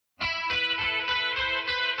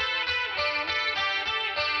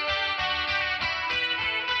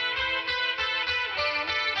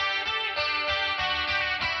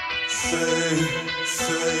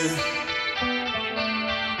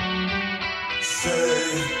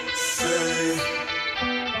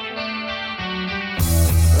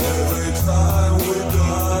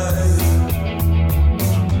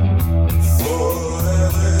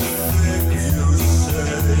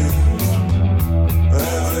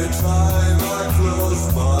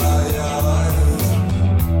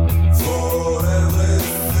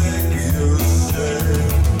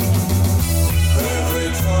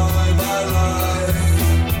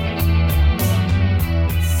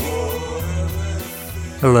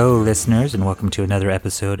Hello, listeners, and welcome to another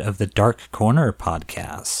episode of the Dark Corner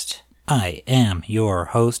podcast. I am your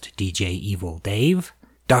host, DJ Evil Dave.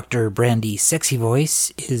 Dr. Brandy Sexy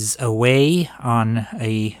Voice is away on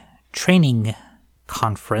a training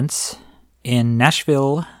conference in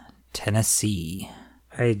Nashville, Tennessee.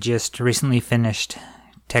 I just recently finished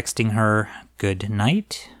texting her good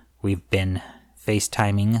night. We've been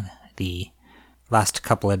FaceTiming the last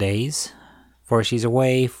couple of days, for she's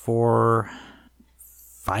away for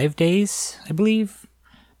 5 days, I believe.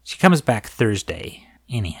 She comes back Thursday,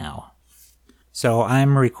 anyhow. So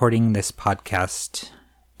I'm recording this podcast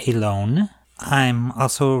alone. I'm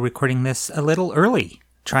also recording this a little early,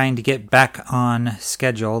 trying to get back on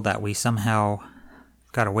schedule that we somehow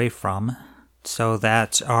got away from, so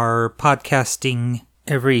that our podcasting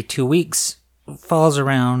every 2 weeks falls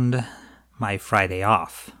around my Friday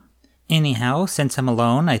off. Anyhow, since I'm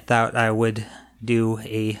alone, I thought I would do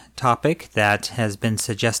a topic that has been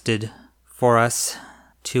suggested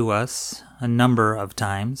to us a number of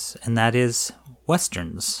times, and that is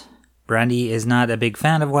Westerns. Brandy is not a big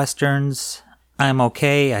fan of Westerns. I'm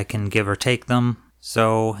okay, I can give or take them.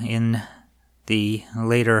 So in the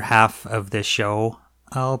later half of this show,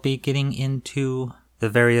 I'll be getting into the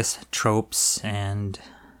various tropes and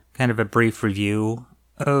kind of a brief review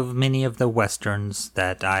of many of the Westerns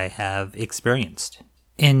that I have experienced.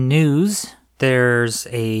 In news, there's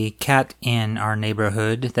a cat in our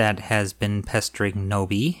neighborhood that has been pestering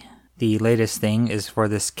Nobi. The latest thing is for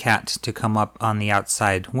this cat to come up on the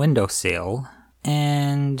outside windowsill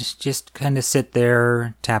and just kind of sit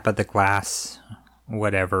there, tap at the glass,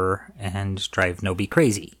 whatever, and drive Nobi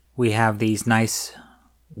crazy. We have these nice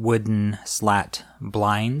wooden slat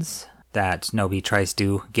blinds that Nobi tries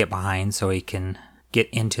to get behind so he can get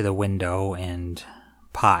into the window and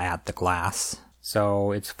paw at the glass.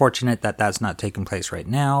 So it's fortunate that that's not taking place right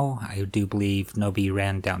now. I do believe Nobi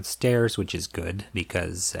ran downstairs, which is good,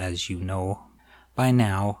 because as you know by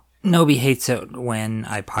now, Nobi hates it when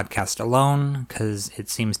I podcast alone, because it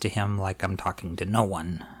seems to him like I'm talking to no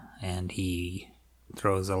one, and he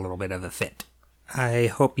throws a little bit of a fit. I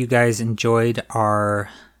hope you guys enjoyed our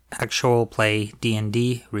actual play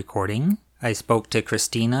D&D recording. I spoke to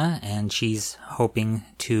Christina, and she's hoping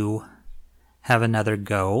to have another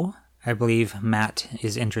go. I believe Matt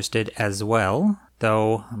is interested as well,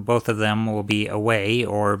 though both of them will be away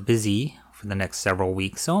or busy for the next several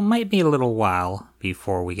weeks, so it might be a little while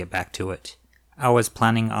before we get back to it. I was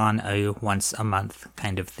planning on a once a month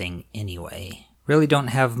kind of thing anyway. Really don't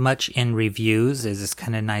have much in reviews, as it's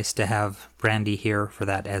kind of nice to have Brandy here for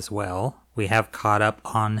that as well. We have caught up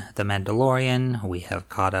on The Mandalorian, we have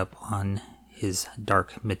caught up on his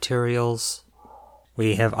Dark Materials.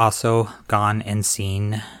 We have also gone and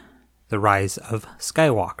seen The Rise of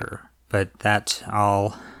Skywalker, but that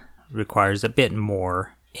all requires a bit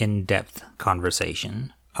more in-depth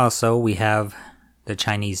conversation. Also, we have the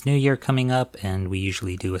Chinese New Year coming up, and we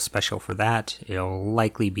usually do a special for that. It'll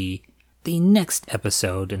likely be the next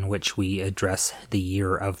episode in which we address the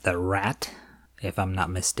Year of the Rat, if I'm not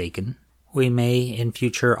mistaken. We may in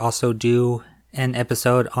future also do an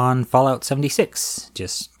episode on Fallout 76,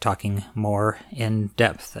 just talking more in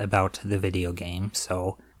depth about the video game.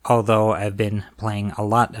 So although I've been playing a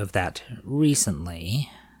lot of that recently,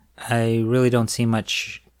 I really don't see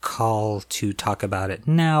much call to talk about it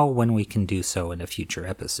now when we can do so in a future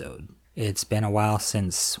episode. It's been a while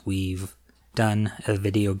since we've done a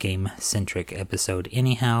video game-centric episode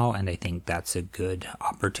anyhow, and I think that's a good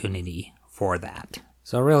opportunity for that.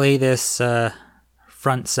 So really, this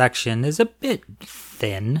front section is a bit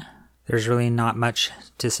thin. There's really not much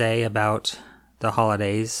to say about the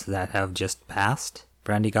holidays that have just passed.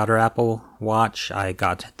 Brandy got her Apple Watch. I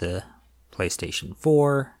got the PlayStation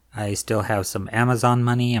 4. I still have some Amazon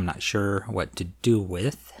money I'm not sure what to do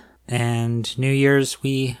with. And New Year's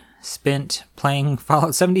we spent playing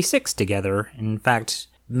Fallout 76 together. In fact,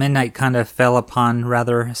 midnight kind of fell upon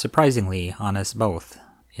rather surprisingly on us both.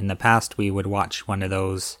 In the past, we would watch one of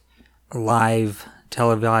those live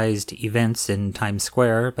televised events in Times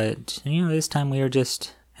Square, but, this time we were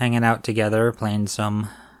just hanging out together, playing some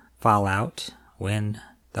Fallout, when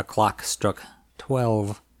the clock struck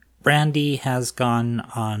 12. Brandy has gone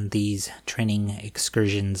on these training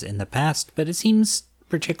excursions in the past, but it seems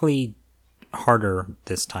particularly harder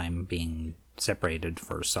this time being separated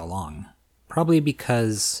for so long. Probably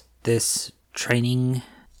because this training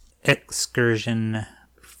excursion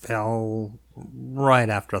fell right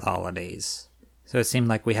after the holidays. So it seemed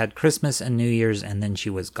like we had Christmas and New Year's and then she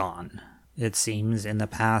was gone. It seems in the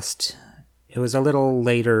past, it was a little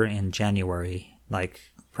later in January, like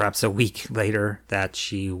perhaps a week later, that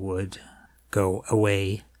she would go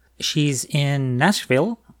away. She's in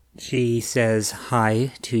Nashville. She says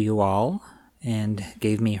hi to you all and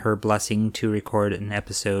gave me her blessing to record an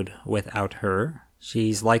episode without her.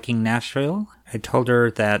 She's liking Nashville. I told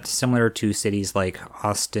her that similar to cities like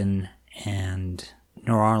Austin and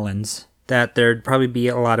New Orleans, that there'd probably be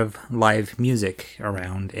a lot of live music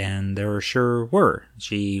around, and there sure were.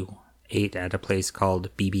 She ate at a place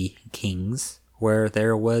called BB King's, where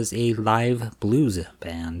there was a live blues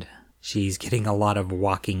band. She's getting a lot of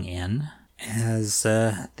walking in as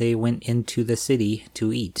they went into the city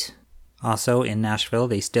to eat. Also, in Nashville,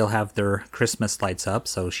 they still have their Christmas lights up,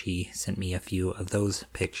 so she sent me a few of those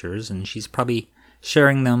pictures, and she's probably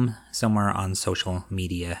sharing them somewhere on social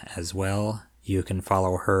media as well. You can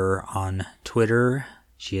follow her on Twitter.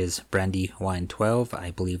 She is BrandyWine12.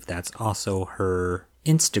 I believe that's also her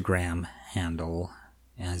Instagram handle,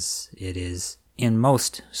 as it is in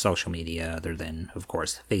most social media other than, of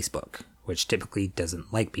course, Facebook, which typically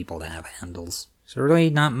doesn't like people to have handles. So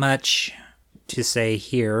really not much to say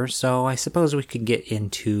here, so I suppose we could get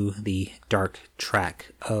into the dark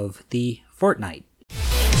track of the fortnight.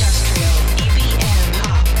 Industrial, EBM,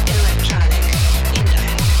 pop, electronic, indie,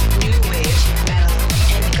 new wave, metal,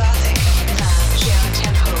 and gothic, lounge,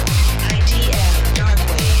 down-tempo, IDM, dark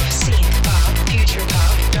wave, synth pop, future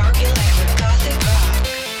pop, dark electric, gothic rock.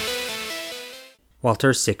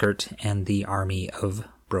 Walter Sickert and the Army of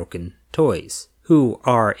Broken Toys, who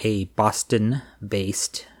are a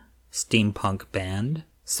Boston-based steampunk band.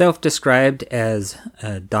 Self-described as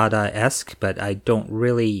Dada-esque, but I don't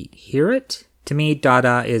really hear it. To me,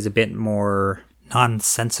 Dada is a bit more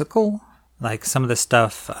nonsensical, like some of the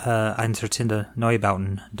stuff Einstürzende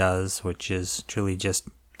Neubauten does, which is truly just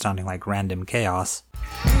sounding like random chaos.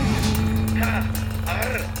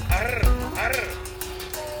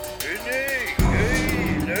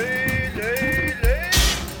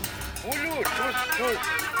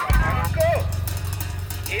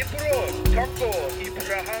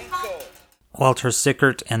 Walter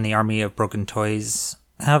Sickert and the Army of Broken Toys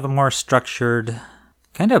have a more structured,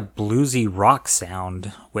 kind of bluesy rock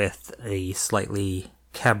sound with a slightly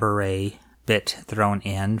cabaret bit thrown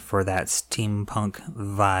in for that steampunk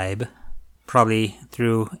vibe. Probably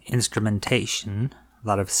through instrumentation, a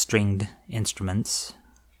lot of stringed instruments,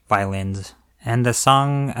 violins. And the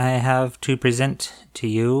song I have to present to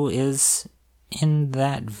you is in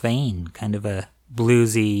that vein, kind of a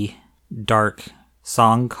bluesy, dark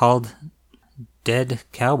song called Dead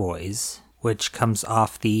Cowboys, which comes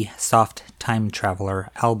off the Soft Time Traveler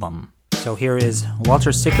album. So here is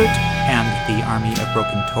Walter Sickert and the Army of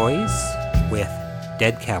Broken Toys with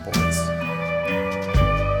Dead Cowboys.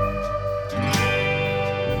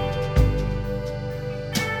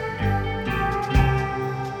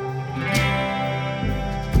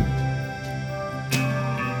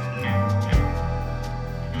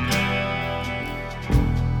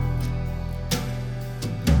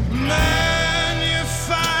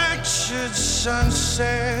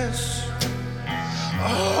 Sunsets, a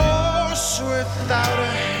horse without a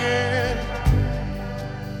head.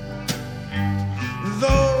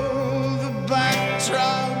 Though the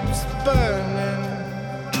backdrop's burning,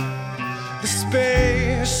 the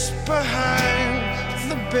space behind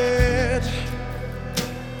the bed.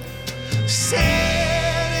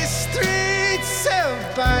 City streets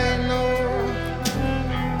albino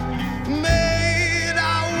made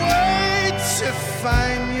our way to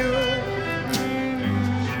find you.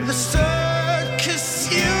 The circus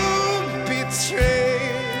you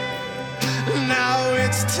betrayed. Now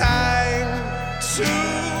it's time to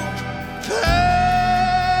pay.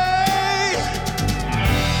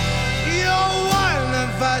 You're one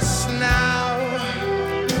of us now.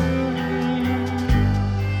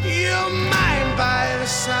 You're mine by the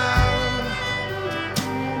sound.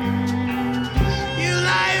 You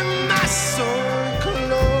lie in my soul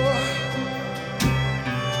glow.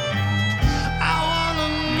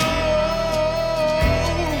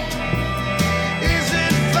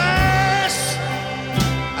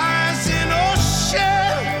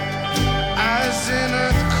 I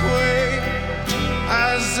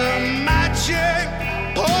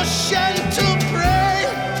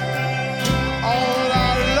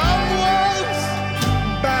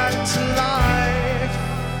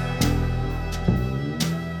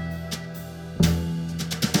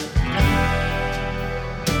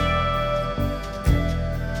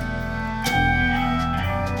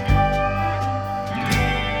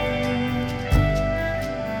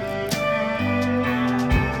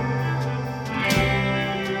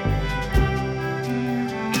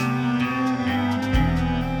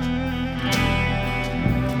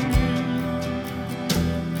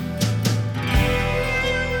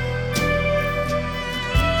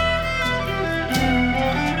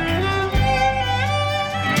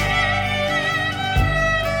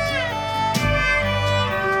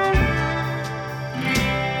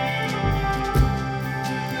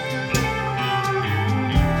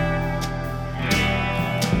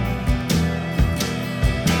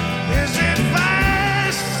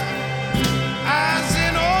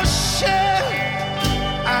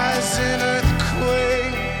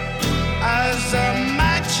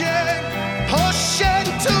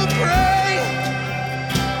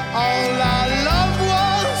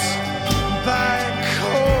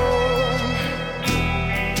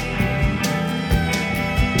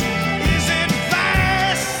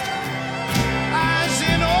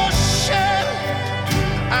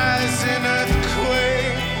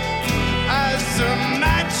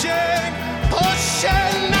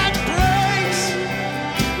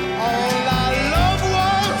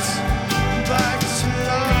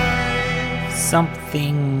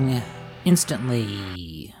Something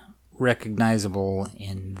instantly recognizable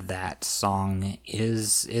in that song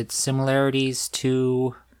is its similarities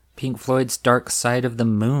to Pink Floyd's Dark Side of the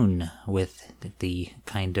Moon, with the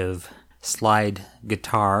kind of slide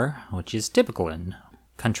guitar, which is typical in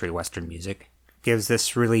country western music. Gives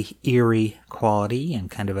this really eerie quality and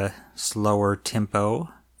kind of a slower tempo.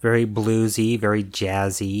 Very bluesy, very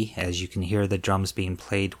jazzy, as you can hear the drums being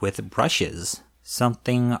played with brushes.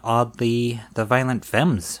 Something oddly the Violent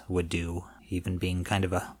Femmes would do, even being kind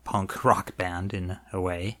of a punk rock band in a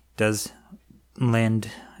way. Does lend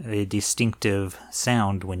a distinctive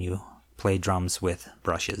sound when you play drums with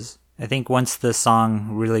brushes. I think once the song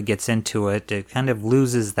really gets into it, it kind of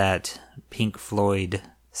loses that Pink Floyd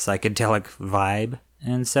psychedelic vibe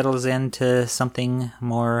and settles into something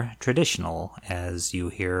more traditional as you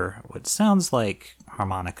hear what sounds like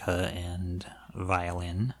harmonica and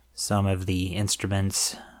violin. Some of the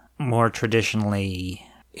instruments more traditionally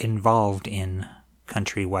involved in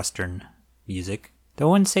country western music. Though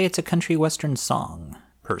I wouldn't say it's a country western song,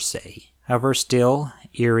 per se. However, still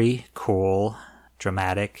eerie, cool,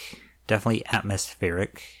 dramatic, definitely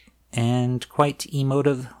atmospheric, and quite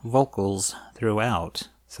emotive vocals throughout.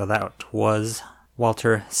 So that was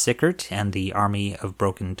Walter Sickert and the Army of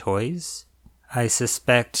Broken Toys. I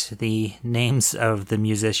suspect the names of the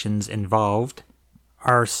musicians involved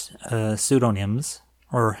are pseudonyms,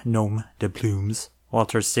 or nom de plumes.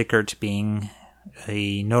 Walter Sickert being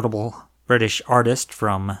a notable British artist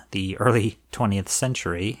from the early 20th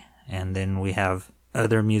century, and then we have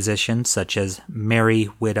other musicians such as Mary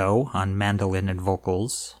Widow on mandolin and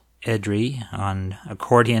vocals, Edry on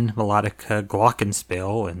accordion, melodica,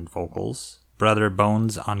 glockenspiel, and vocals, Brother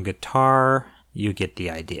Bones on guitar. You get the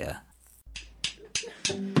idea.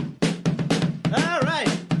 All right.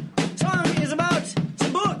 Song is about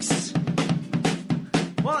some books.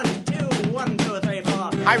 1, 2, 3, 4.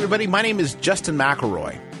 Hi, everybody. My name is Justin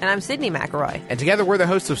McElroy. And I'm Sydney McElroy. And together we're the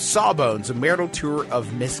hosts of Sawbones, a marital tour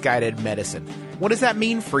of misguided medicine. What does that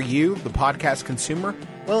mean for you, the podcast consumer?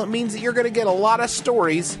 Well, it means that you're going to get a lot of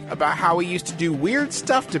stories about how we used to do weird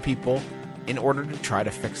stuff to people in order to try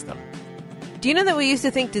to fix them. Do you know that we used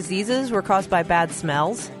to think diseases were caused by bad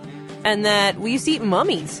smells? And that we used to eat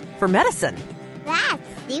mummies for medicine? That's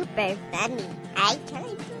super funny. I try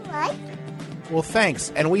to like. Well,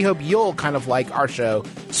 thanks, and we hope you'll kind of like our show,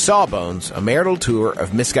 Sawbones, a marital tour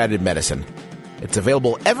of misguided medicine. It's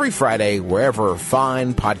available every Friday wherever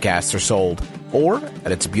fine podcasts are sold, or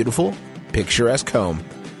at its beautiful, picturesque home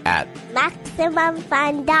at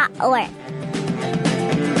MaximumFun.org. All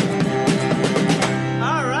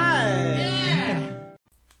right.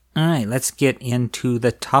 Alright, let's get into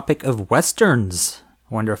the topic of westerns.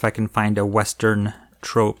 I wonder if I can find a Western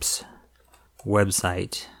Tropes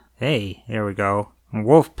website. Hey, there we go.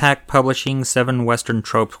 Wolfpack Publishing, 7 Western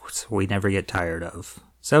Tropes we never get tired of.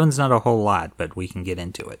 7's not a whole lot, but we can get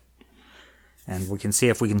into it. And we can see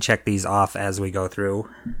if we can check these off as we go through.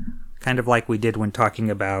 Kind of like we did when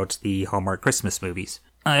talking about the Hallmark Christmas movies.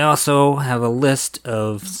 I also have a list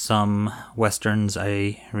of some westerns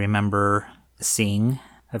I remember seeing.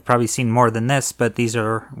 I've probably seen more than this, but these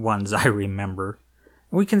are ones I remember.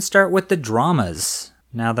 We can start with the dramas.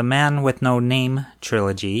 Now, the Man with No Name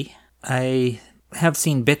trilogy, I have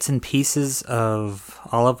seen bits and pieces of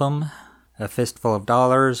all of them. A Fistful of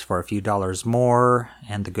Dollars for a Few Dollars More,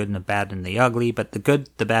 and The Good and the Bad and the Ugly, but The Good,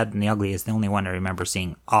 the Bad, and the Ugly is the only one I remember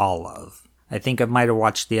seeing all of. I think I might have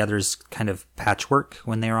watched the others kind of patchwork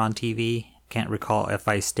when they were on TV. Can't recall if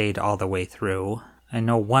I stayed all the way through. I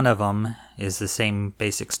know one of them is the same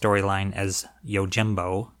basic storyline as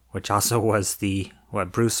Yojimbo, which also was the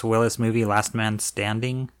Bruce Willis movie, Last Man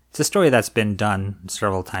Standing. It's a story that's been done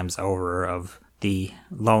several times over of the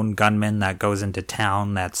lone gunman that goes into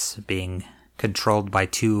town that's being controlled by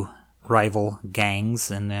 2 rival gangs,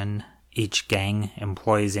 and then each gang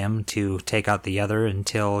employs him to take out the other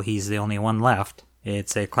until he's the only one left.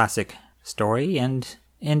 It's a classic story and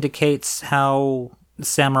indicates how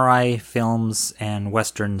samurai films and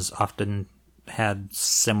westerns often had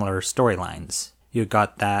similar storylines. You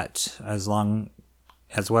got that as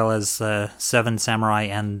well as Seven Samurai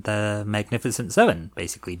and the Magnificent Seven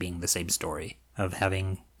basically being the same story of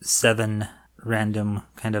having 7 random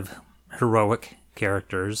kind of heroic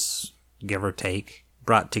characters, give or take,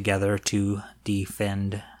 brought together to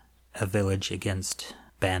defend a village against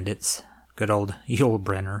bandits. Good old Yul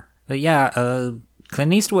Brynner. But yeah,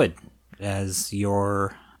 Clint Eastwood as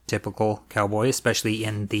your typical cowboy, especially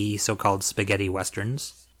in the so-called spaghetti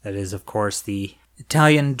westerns. That is, of course, the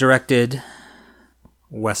Italian-directed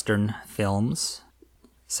Western films,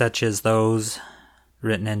 such as those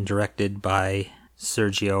written and directed by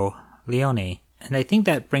Sergio Leone. And I think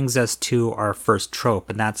that brings us to our first trope,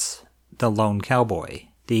 and that's the lone cowboy.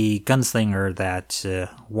 The gunslinger that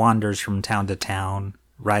wanders from town to town,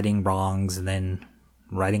 righting wrongs and then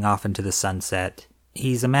riding off into the sunset.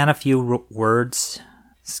 He's a man of few words,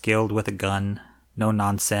 skilled with a gun, no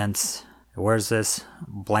nonsense. He wears this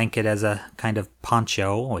blanket as a kind of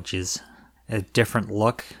poncho, which is a different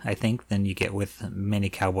look, I think, than you get with many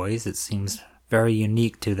cowboys. It seems very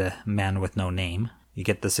unique to the man with no name. You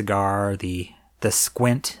get the cigar, the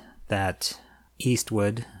squint that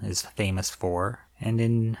Eastwood is famous for. And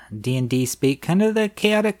in D&D speak, kind of the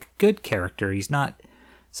chaotic good character. He's not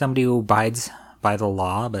somebody who abides by the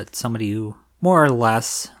law, but somebody who more or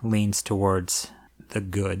less leans towards the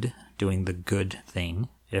good, doing the good thing,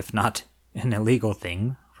 if not an illegal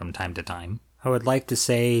thing from time to time. I would like to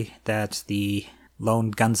say that the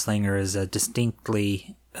lone gunslinger is a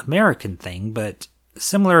distinctly American thing, but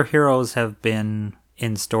similar heroes have been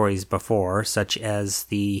in stories before, such as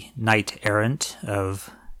the knight-errant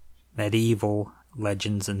of medieval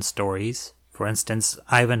legends and stories. For instance,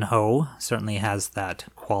 Ivanhoe certainly has that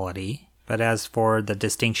quality. But as for the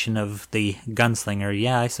distinction of the gunslinger,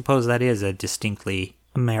 yeah, I suppose that is a distinctly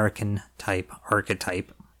American type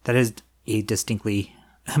archetype. That is a distinctly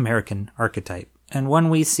American archetype. And one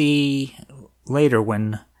we see later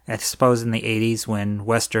when, I suppose in the 80s, when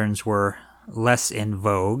Westerns were less in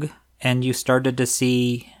vogue, and you started to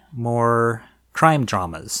see more crime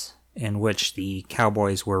dramas in which the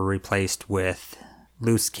cowboys were replaced with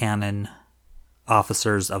loose cannon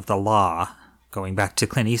officers of the law, going back to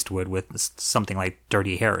Clint Eastwood with something like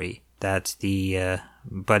Dirty Harry, that the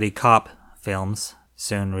buddy cop films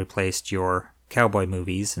soon replaced your cowboy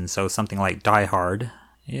movies, and so something like Die Hard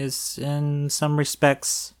is in some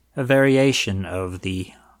respects a variation of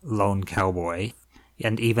the lone cowboy.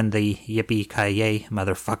 And even the yippee-ki-yay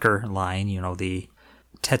motherfucker line, you know, the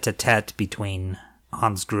tete-a-tete between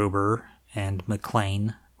Hans Gruber and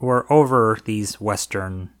McClane, were over these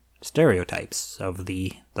Western stereotypes of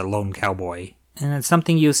the lone cowboy. And it's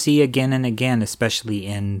something you see again and again, especially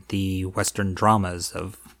in the Western dramas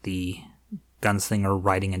of the gunslinger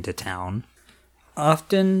riding into town,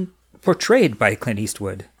 often portrayed by Clint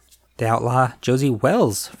Eastwood. The outlaw Josie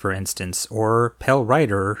Wells, for instance, or Pale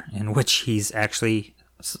Rider, in which he's actually,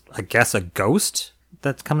 I guess, a ghost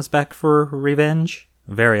that comes back for revenge.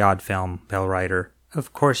 Very odd film, Pale Rider.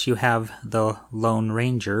 Of course, you have the Lone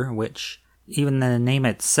Ranger, which even the name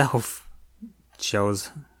itself shows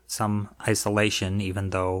some isolation, even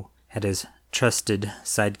though had his trusted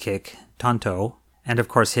sidekick, Tonto, and of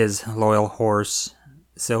course his loyal horse,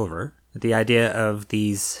 Silver. The idea of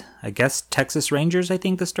these, I guess, Texas Rangers, I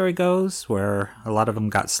think the story goes, where a lot of them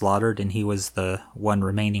got slaughtered and he was the one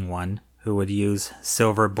remaining one who would use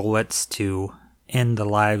silver bullets to end the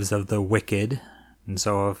lives of the wicked. And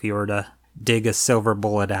so if you were to dig a silver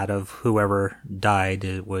bullet out of whoever died,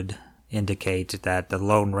 it would indicate that the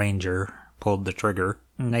Lone Ranger pulled the trigger.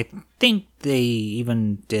 And I think they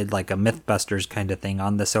even did like a Mythbusters kind of thing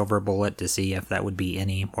on the silver bullet to see if that would be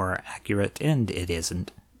any more accurate, and it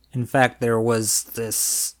isn't. In fact, there was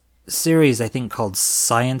this series, I think, called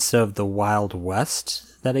Science of the Wild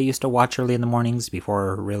West that I used to watch early in the mornings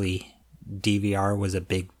before really DVR was a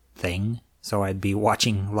big thing. So I'd be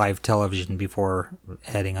watching live television before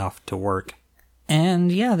heading off to work.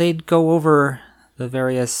 And yeah, they'd go over the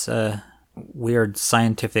various weird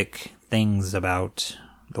scientific things about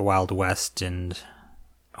the Wild West and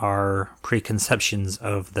our preconceptions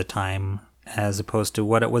of the time as opposed to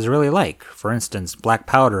what it was really like. For instance, black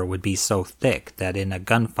powder would be so thick that in a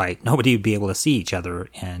gunfight, nobody would be able to see each other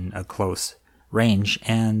in a close range,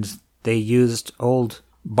 and they used old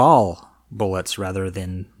ball bullets rather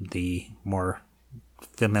than the more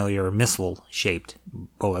familiar missile-shaped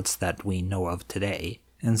bullets that we know of today.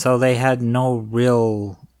 And so they had no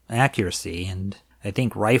real accuracy, and I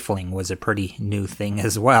think rifling was a pretty new thing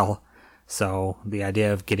as well. So the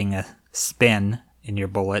idea of getting a spin in your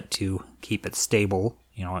bullet to keep it stable,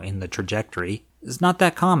 you know, in the trajectory is not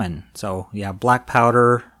that common. So yeah, black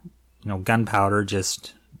powder, you know, gunpowder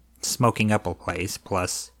just smoking up a place,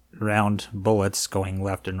 plus round bullets going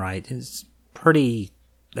left and right is pretty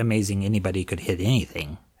amazing. Anybody could hit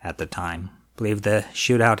anything at the time. I believe the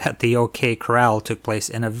shootout at the OK Corral took place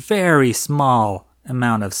in a very small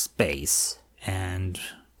amount of space, and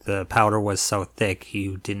the powder was so thick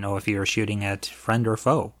you didn't know if you were shooting at friend or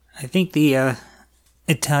foe. I think the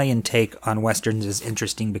Italian take on Westerns is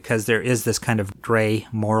interesting because there is this kind of gray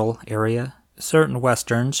moral area. Certain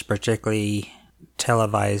Westerns, particularly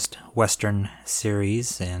televised Western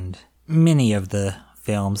series, and many of the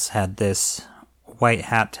films had this white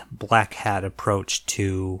hat, black hat approach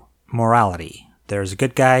to morality. There's a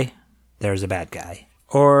good guy there's a bad guy.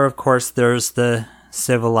 Or, of course, there's the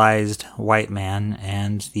civilized white man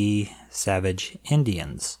and the savage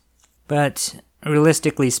Indians. But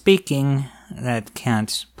realistically speaking, that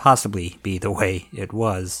can't possibly be the way it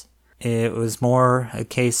was. It was more a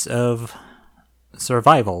case of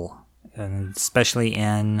survival, and especially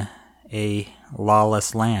in a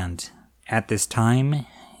lawless land. At this time,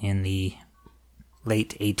 in the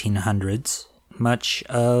late 1800s, much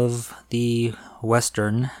of the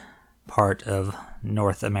western part of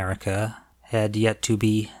North America had yet to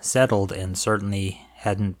be settled and certainly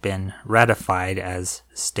hadn't been ratified as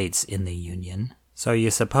states in the Union. So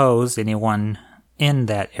you suppose anyone in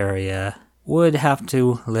that area would have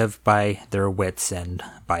to live by their wits and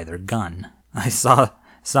by their gun. I saw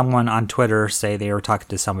someone on Twitter say they were talking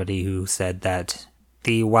to somebody who said that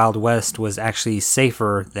the Wild West was actually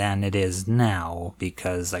safer than it is now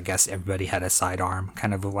because I guess everybody had a sidearm,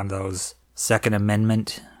 kind of one of those Second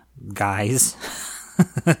Amendment guys,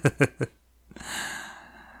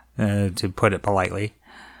 to put it politely.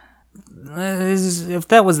 If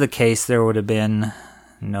that was the case, there would have been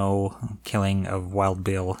no killing of Wild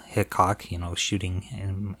Bill Hickok,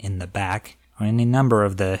 shooting in the back, or any number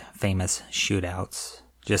of the famous shootouts.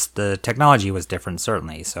 Just the technology was different,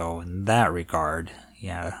 certainly, so in that regard,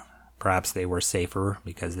 yeah, perhaps they were safer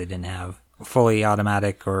because they didn't have fully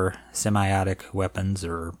automatic or semi-automatic weapons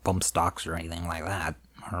or bump stocks or anything like that,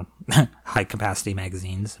 or high-capacity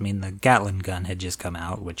magazines. I mean, the Gatling gun had just come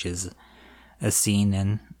out, which is a scene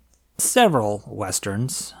in several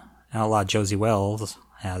westerns. Outlaw Josie Wells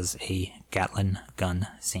has a Gatling gun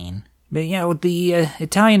scene. But, the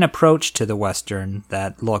Italian approach to the western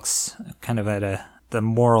that looks kind of at the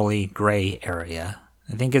morally gray area,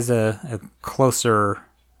 I think is a closer,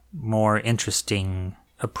 more interesting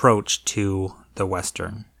approach to the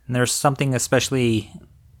western. And there's something especially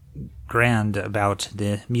grand about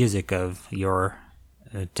the music of your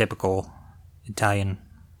typical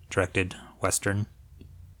Italian-directed western.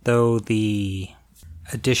 Though the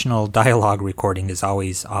additional dialogue recording is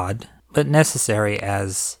always odd, but necessary,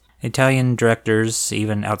 as Italian directors,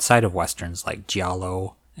 even outside of westerns, like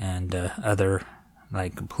Giallo and other,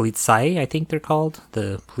 like Polizei, I think they're called,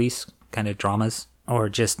 the police kind of dramas, or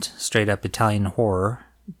just straight up Italian horror,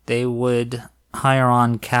 they would hire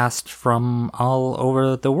on cast from all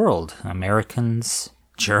over the world. Americans,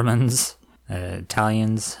 Germans,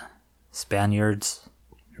 Italians, Spaniards,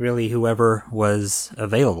 really whoever was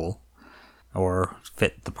available or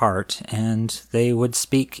fit the part, and they would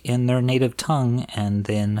speak in their native tongue, and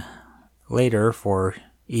then later for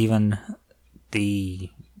even the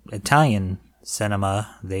Italian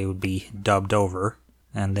cinema they would be dubbed over,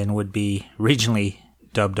 and then would be regionally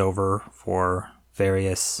dubbed over for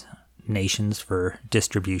various nations for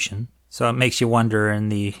distribution. So it makes you wonder, in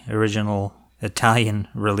the original Italian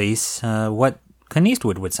release, what Clint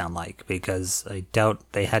Eastwood would sound like, because I doubt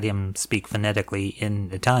they had him speak phonetically in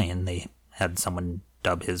Italian. They had someone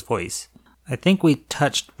dub his voice. I think we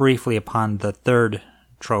touched briefly upon the third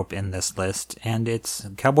trope in this list, and it's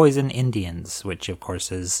Cowboys and Indians, which of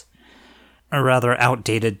course is a rather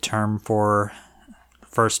outdated term for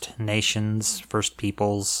First Nations, First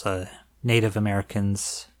Peoples, Native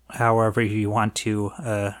Americans, however you want to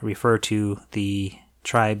refer to the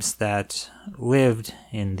tribes that lived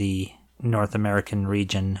in the North American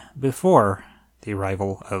region before the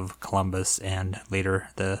arrival of Columbus and later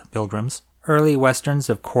the Pilgrims. Early westerns,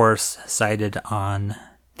 of course, cited on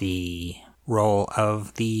the role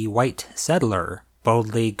of the white settler,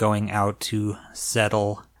 boldly going out to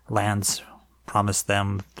settle lands promised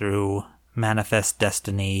them through manifest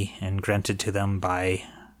destiny and granted to them by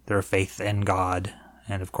their faith in God.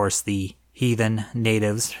 And of course the heathen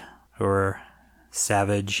natives, who were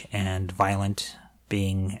savage and violent,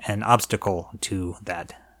 being an obstacle to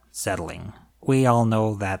that settling. We all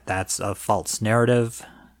know that that's a false narrative,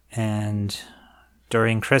 and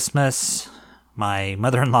during Christmas, my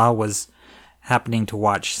mother-in-law was happening to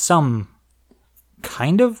watch some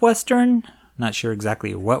kind of western. Not sure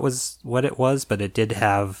exactly what it was, but it did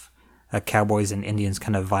have a Cowboys and Indians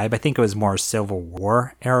kind of vibe. I think it was more Civil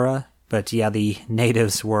War era. But yeah, the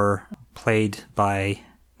natives were played by,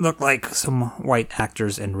 looked like some white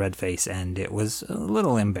actors in red face, and it was a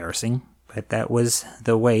little embarrassing. But that was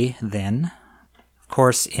the way then. Of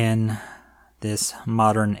course, in this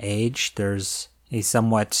modern age, there's a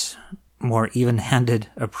somewhat more even-handed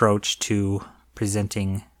approach to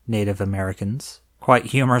presenting Native Americans. Quite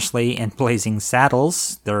humorously, in Blazing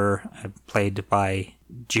Saddles, they're played by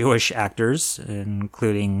Jewish actors,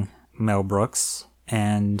 including Mel Brooks,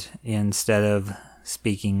 and instead of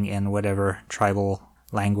speaking in whatever tribal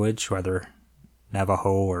language, whether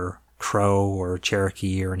Navajo or Crow or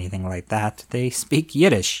Cherokee or anything like that. They speak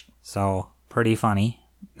Yiddish, so pretty funny.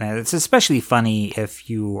 And it's especially funny if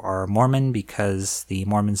you are Mormon, because the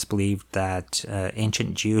Mormons believed that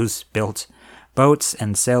ancient Jews built boats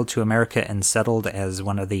and sailed to America and settled as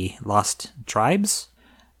one of the lost tribes,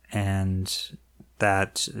 and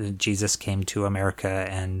that Jesus came to America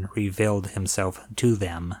and revealed himself to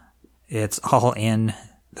them. It's all in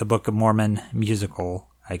the Book of Mormon musical,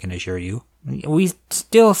 I can assure you. We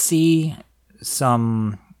still see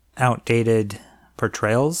some outdated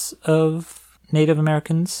portrayals of Native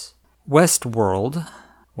Americans. Westworld,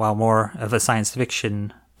 while more of a science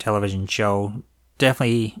fiction television show,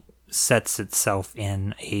 definitely sets itself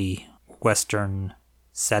in a Western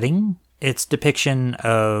setting. Its depiction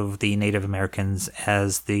of the Native Americans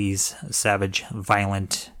as these savage,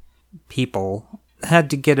 violent people had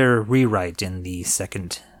to get a rewrite in the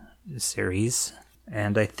second series,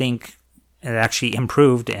 and I think it actually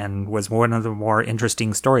improved and was one of the more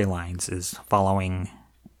interesting storylines, is following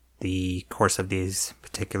the course of these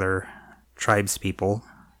particular tribespeople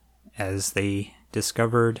as they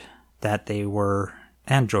discovered that they were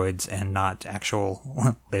androids and not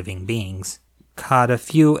actual living beings. Caught a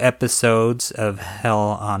few episodes of Hell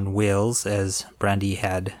on Wheels, as Brandy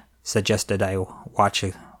had suggested I watch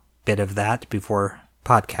a bit of that before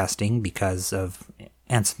podcasting because of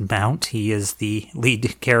Anson Mount. He is the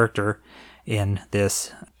lead character in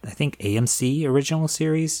this, I think, AMC original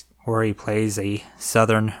series, where he plays a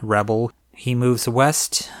Southern rebel. He moves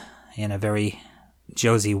west in a very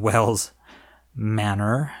Josie Wells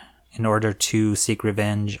manner in order to seek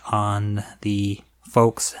revenge on the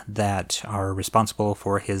folks that are responsible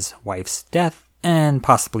for his wife's death, and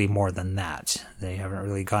possibly more than that. They haven't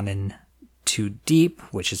really gone in too deep,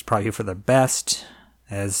 which is probably for the best,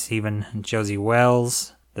 as even Josie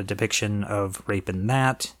Wells, the depiction of rape in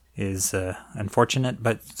that is unfortunate,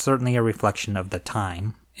 but certainly a reflection of the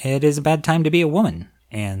time. It is a bad time to be a woman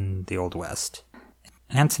in the Old West.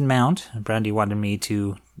 Anson Mount, Brandy wanted me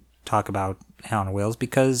to talk about Hell on Wheels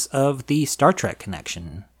because of the Star Trek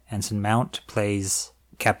connection. Anson Mount plays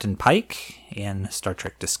Captain Pike in Star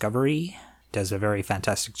Trek Discovery, does a very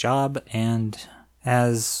fantastic job, and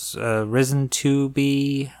has risen to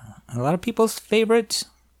be a lot of people's favorite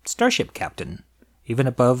starship captain, even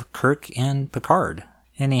above Kirk and Picard.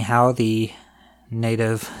 Anyhow, the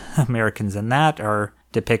Native Americans in that are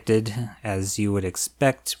depicted as you would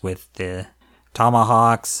expect, with the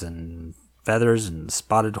tomahawks and feathers and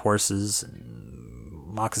spotted horses and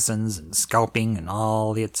moccasins and scalping and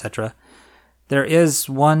all the etc. There is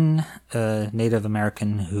one Native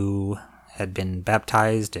American who had been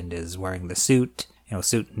baptized and is wearing the suit,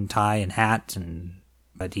 suit and tie and hat,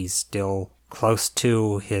 but he's still close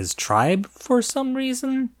to his tribe for some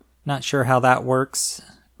reason. Not sure how that works,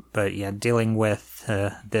 but yeah, dealing with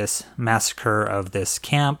this massacre of this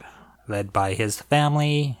camp led by his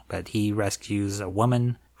family, but he rescues a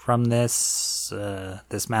woman from this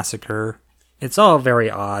massacre. It's all very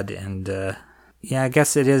odd, and I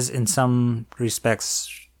guess it is in some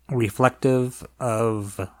respects reflective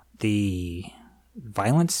of the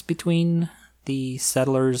violence between the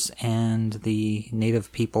settlers and the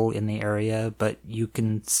native people in the area, but you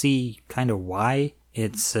can see kind of why.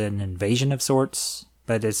 It's an invasion of sorts,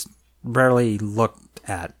 but it's rarely looked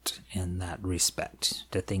at in that respect.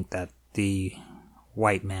 To think that the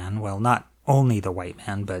white man, well, not only the white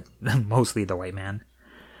man, but mostly the white man,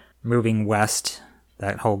 moving west,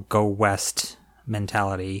 that whole go west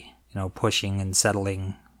mentality, pushing and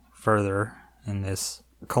settling further in this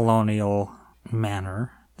colonial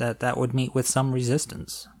manner, that would meet with some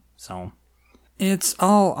resistance. So it's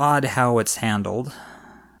all odd how it's handled.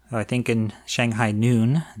 I think in Shanghai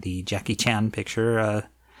Noon, the Jackie Chan picture,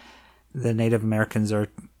 the Native Americans are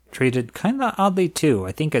treated kind of oddly too.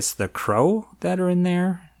 I think it's the Crow that are in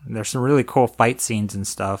there. There's some really cool fight scenes and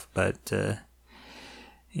stuff, but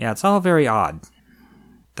it's all very odd.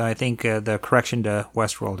 Though I think the correction to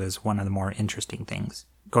Westworld is one of the more interesting things.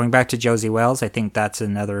 Going back to Josie Wells, I think that's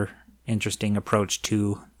another interesting approach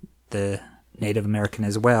to the Native American,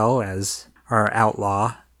 as well as our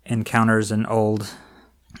outlaw encounters an old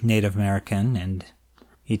Native American, and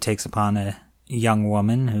he takes upon a young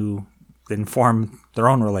woman who then form their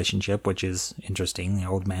own relationship, which is interesting, the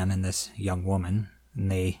old man and this young woman, and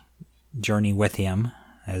they journey with him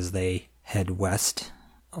as they head west.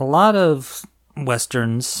 A lot of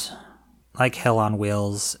westerns, like Hell on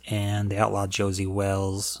Wheels and The Outlaw Josie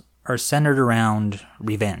Wells, are centered around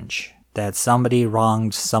revenge. That somebody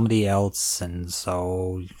wronged somebody else, and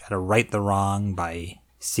so you gotta right the wrong by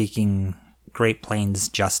seeking Great Plains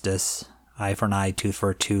justice, eye for an eye, tooth for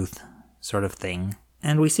a tooth sort of thing.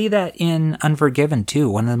 And we see that in Unforgiven, too,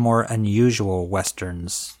 one of the more unusual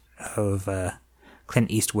westerns of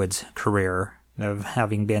Clint Eastwood's career, of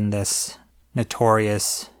having been this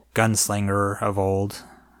notorious gunslinger of old,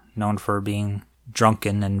 known for being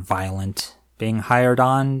drunken and violent, being hired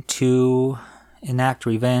on to enact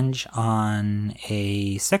revenge on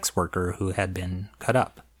a sex worker who had been cut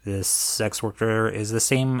up. This sex worker is the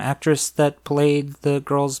same actress that played the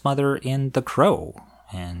girl's mother in The Crow,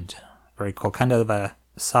 and very cool, kind of a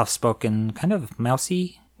soft-spoken, kind of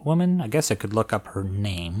mousy woman. I guess I could look up her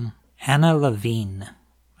name. Anna Levine,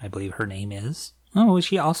 I believe her name is. Oh, is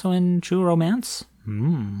she also in True Romance?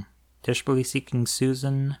 Desperately Seeking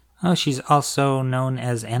Susan. Oh, she's also known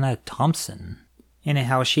as Anna Thompson.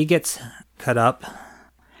 Anyhow, she gets cut up,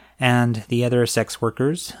 and the other sex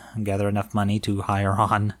workers gather enough money to hire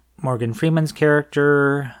on Morgan Freeman's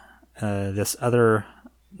character, this other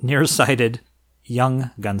nearsighted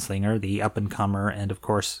young gunslinger, the up-and-comer, and of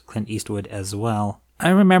course Clint Eastwood as well. I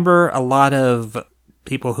remember a lot of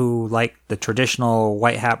people who like the traditional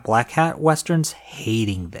white hat, black hat westerns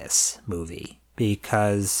hating this movie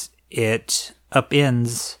because it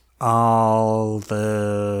upends all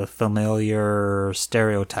the familiar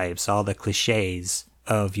stereotypes, all the cliches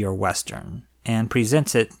of your western, and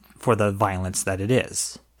presents it for the violence that it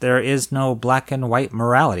is. There is no black and white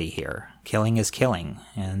morality here. Killing is killing,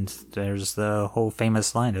 and there's the whole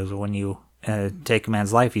famous line of when you take a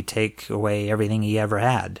man's life, you take away everything he ever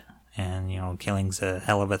had, and, killing's a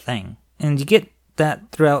hell of a thing. And you get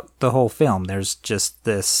that throughout the whole film. There's just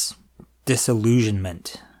this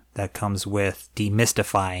disillusionment that comes with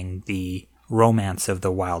demystifying the romance of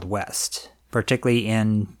the Wild West, particularly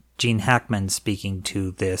in Gene Hackman speaking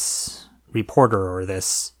to this reporter or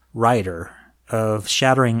this writer, of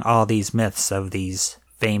shattering all these myths of these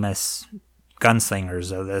famous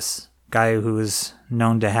gunslingers, of this guy who's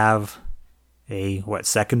known to have a,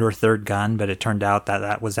 second or third gun, but it turned out that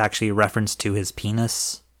that was actually a reference to his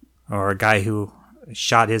penis, or a guy who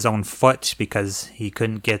shot his own foot because he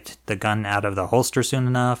couldn't get the gun out of the holster soon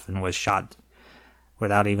enough and was shot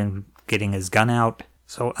without even getting his gun out.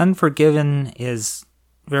 So Unforgiven is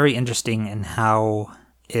very interesting in how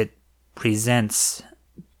it presents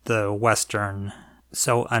the Western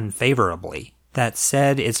so unfavorably. That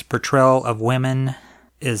said, its portrayal of women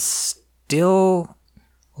is still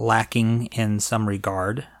lacking in some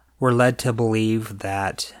regard. We're led to believe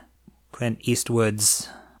that Clint Eastwood's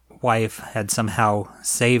wife had somehow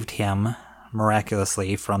saved him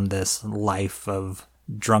miraculously from this life of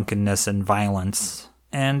drunkenness and violence.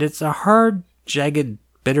 And it's a hard, jagged,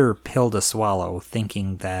 bitter pill to swallow,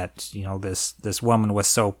 thinking that, this woman was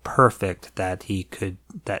so perfect that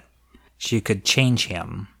she could change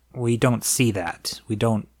him. We don't see that.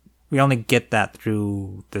 We only get that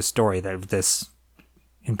through the story of this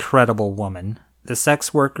incredible woman. The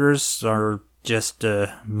sex workers are just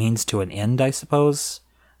a means to an end, I suppose.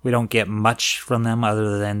 We don't get much from them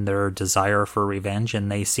other than their desire for revenge,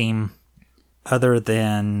 and they seem, other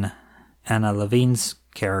than Anna Levine's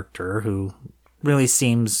character, who really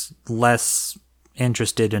seems less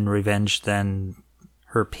interested in revenge than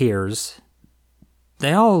her peers,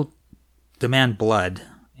 they all demand blood,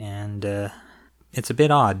 and it's a bit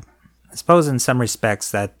odd. I suppose in some respects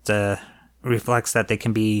that reflects that they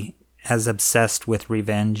can be as obsessed with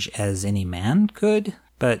revenge as any man could.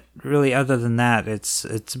 But really, other than that, it's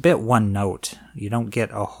a bit one note. You don't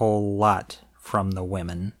get a whole lot from the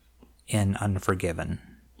women in Unforgiven.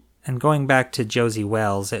 And going back to Josie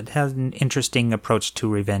Wells, it has an interesting approach to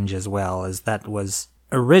revenge as well, as that was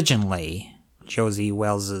originally Josie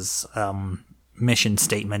Wells's mission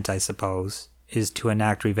statement, I suppose, is to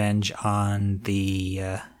enact revenge on the,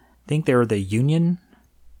 I think they were the Union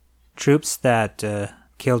troops that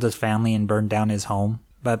killed his family and burned down his home.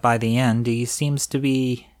 But by the end, he seems to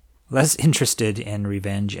be less interested in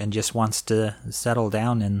revenge and just wants to settle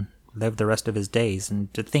down and live the rest of his days.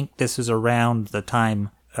 And to think this is around the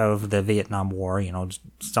time of the Vietnam War,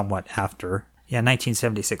 somewhat after. Yeah,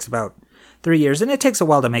 1976, about 3 years. And it takes a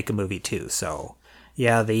while to make a movie, too. So,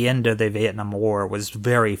 yeah, the end of the Vietnam War was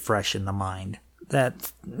very fresh in the mind.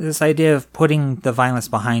 That this idea of putting the violence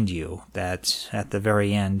behind you, that at the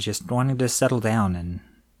very end, just wanting to settle down and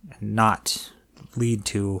not lead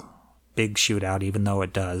to big shootout, even though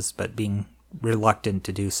it does, but being reluctant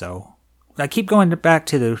to do so. I keep going back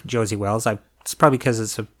to the Josie Wells. It's probably because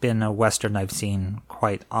it's been a Western I've seen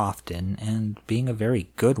quite often, and being a very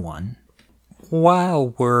good one. While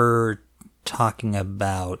we're talking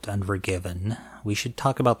about Unforgiven, we should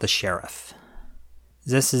talk about the sheriff.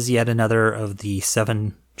 This is yet another of the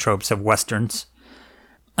 7 tropes of Westerns.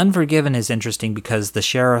 Unforgiven is interesting because the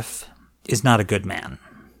sheriff is not a good man.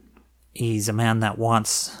 he's a man that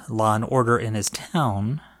wants law and order in his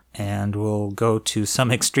town and will go to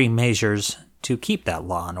some extreme measures to keep that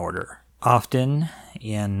law and order. Often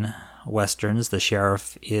in westerns, the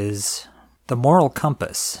sheriff is the moral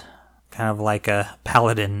compass, kind of like a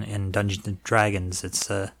paladin in Dungeons & Dragons. It's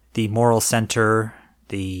the moral center,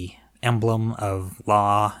 the emblem of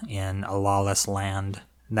law in a lawless land.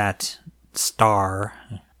 That star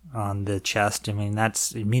on the chest, I mean,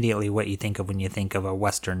 that's immediately what you think of when you think of a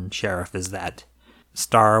western sheriff, is that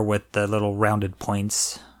star with the little rounded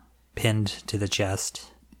points pinned to the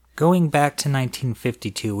chest. Going back to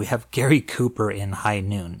 1952, we have Gary Cooper in High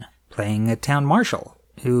Noon, playing a town marshal,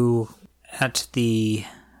 who, at the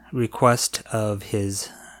request of his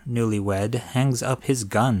newlywed, hangs up his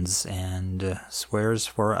guns and swears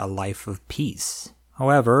for a life of peace.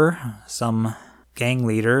 However, some gang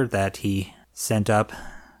leader that he sent up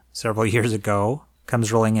several years ago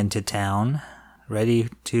comes rolling into town, ready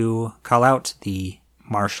to call out the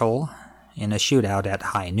marshal in a shootout at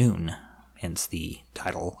high noon, hence the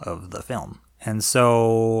title of the film. And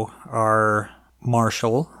so our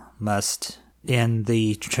marshal must, in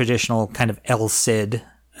the traditional kind of El Cid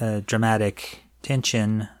dramatic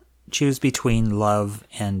tension, choose between love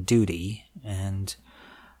and duty, and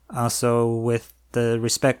also with the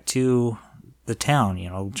respect to the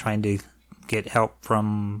town, trying to get help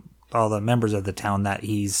from all the members of the town that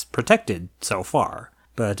he's protected so far.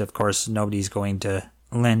 But of course, nobody's going to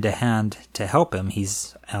lend a hand to help him.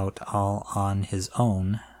 He's out all on his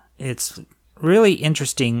own. It's really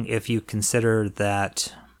interesting if you consider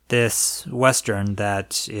that this Western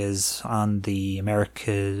that is on the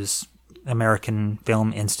American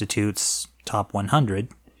Film Institute's Top 100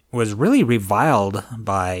 was really reviled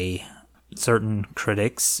by certain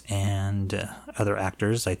critics and other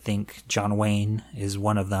actors. I think John Wayne is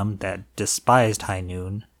one of them that despised High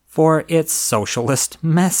Noon for its socialist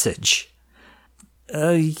message.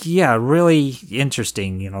 Really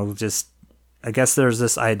interesting, just, I guess there's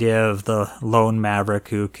this idea of the lone maverick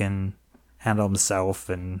who can handle himself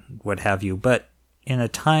and what have you, but in a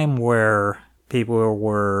time where people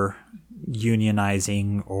were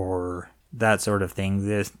unionizing or that sort of thing,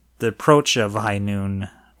 the approach of High Noon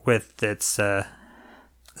with its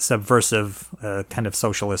subversive kind of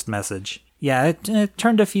socialist message, it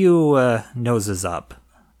turned a few noses up.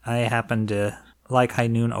 I happen to like High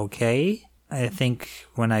Noon okay. I think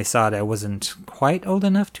when I saw it, I wasn't quite old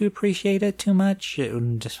enough to appreciate it too much,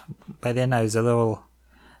 and by then I was a little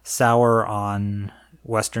sour on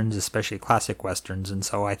westerns, especially classic westerns, and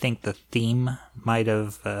so I think the theme might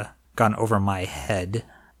have gone over my head.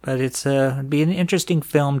 But it'd be an interesting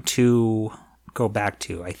film to go back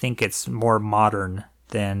to. I think it's more modern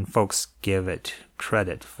than folks give it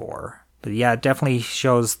credit for. But yeah, it definitely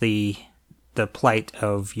shows the plight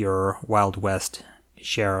of your Wild West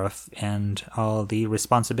sheriff and all the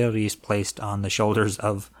responsibilities placed on the shoulders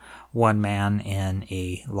of one man in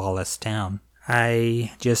a lawless town.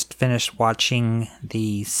 I just finished watching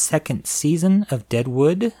the second season of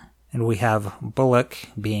Deadwood, and we have Bullock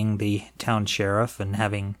being the town sheriff and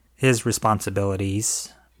having his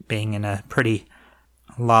responsibilities, being in a pretty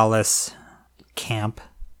lawless camp.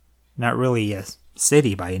 Not really a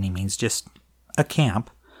city by any means, just a camp,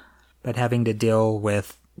 but having to deal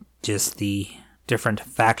with just the different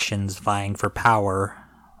factions vying for power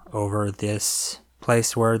over this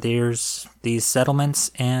place where there's these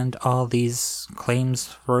settlements and all these claims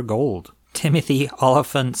for gold. Timothy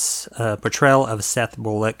Oliphant's portrayal of Seth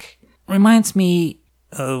Bullock reminds me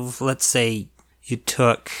of, let's say, you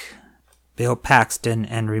took Bill Paxton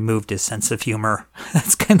and removed his sense of humor.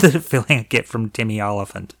 That's kind of the feeling I get from Timmy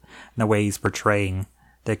Oliphant and the way he's portraying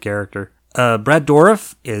the character. Brad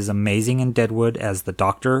Dourif is amazing in Deadwood as the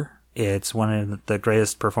Doctor. It's one of the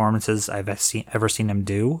greatest performances I've ever seen him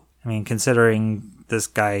do. I mean, considering this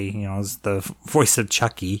guy, is the voice of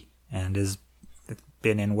Chucky and has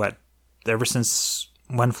been in ever since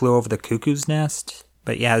One Flew Over the Cuckoo's Nest.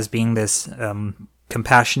 But yeah, as being this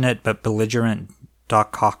compassionate but belligerent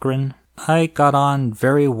Doc Cochran, I got on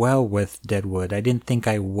very well with Deadwood. I didn't think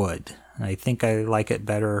I would. I think I like it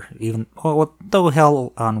better, though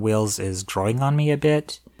Hell on Wheels is growing on me a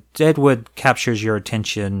bit. Deadwood captures your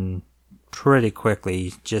attention pretty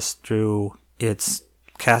quickly just through its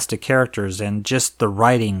cast of characters and just the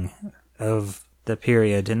writing of the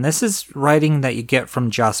period. And this is writing that you get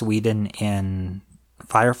from Joss Whedon in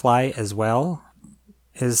Firefly as well.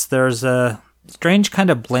 There's a strange kind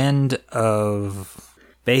of blend of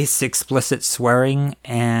base explicit swearing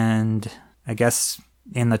and, I guess,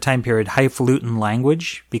 in the time period, highfalutin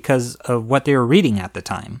language because of what they were reading at the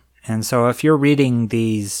time. And so if you're reading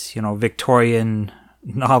these, Victorian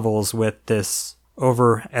novels with this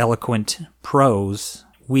over eloquent prose,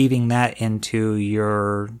 weaving that into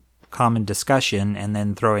your common discussion and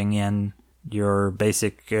then throwing in your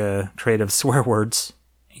basic creative swear words,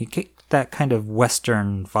 you get that kind of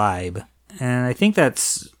Western vibe. And I think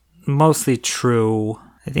that's mostly true.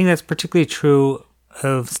 I think that's particularly true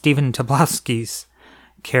of Stephen Tobolsky's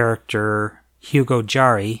character, Hugo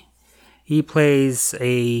Jari. He plays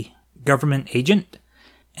a government agent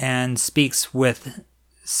and speaks with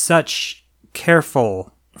such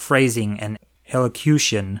careful phrasing and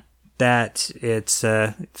elocution that it's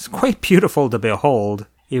quite beautiful to behold,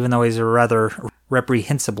 even though he's a rather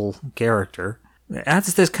reprehensible character. It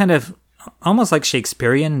adds this kind of almost like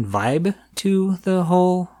Shakespearean vibe to the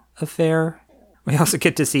whole affair. We also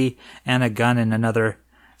get to see Anna Gunn in another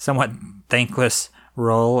somewhat thankless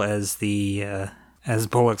role as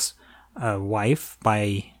Bullock's wife,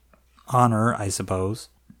 by honor, I suppose.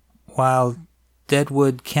 While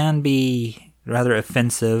Deadwood can be rather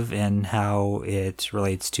offensive in how it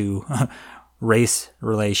relates to race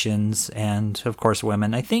relations and, of course,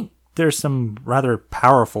 women, I think there's some rather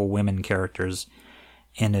powerful women characters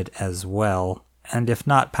in it as well. And if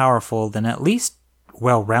not powerful, then at least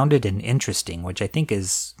well-rounded and interesting, which I think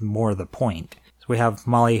is more the point. So we have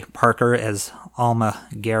Molly Parker as Alma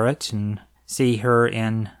Garrett, and see her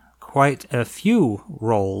in quite a few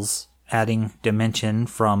roles, adding dimension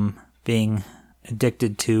from being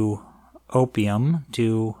addicted to opium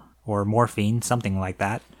or morphine, something like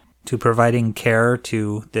that, to providing care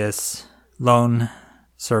to this lone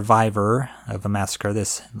survivor of a massacre,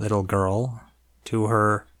 this little girl, to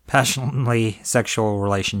her passionately sexual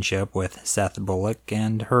relationship with Seth Bullock,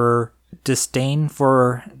 and her disdain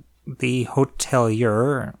for the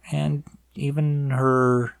hotelier, and even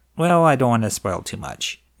her... Well, I don't want to spoil too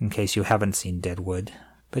much, in case you haven't seen Deadwood.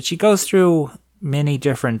 But she goes through many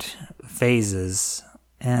different phases,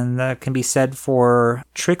 and that can be said for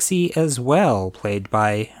Trixie as well, played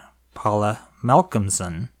by Paula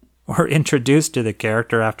Malcolmson, or introduced to the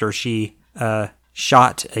character after she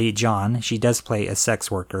shot a John. She does play a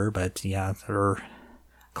sex worker, but yeah, her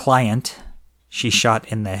client she shot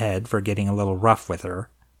in the head for getting a little rough with her.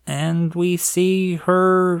 And we see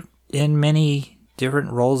her in many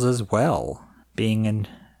different roles as well, being an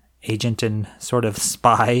agent and sort of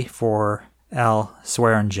spy for Al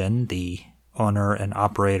Swearingen, the owner and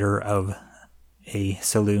operator of a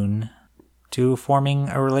saloon, to forming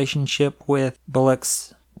a relationship with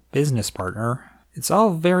Bullock's business partner. It's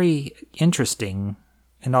all very interesting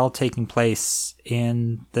and all taking place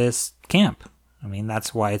in this camp. I mean,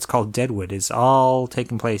 that's why it's called Deadwood. It's all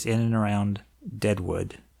taking place in and around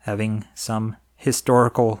Deadwood, having some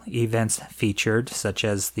historical events featured, such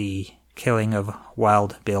as the killing of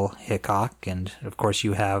Wild Bill Hickok, and of course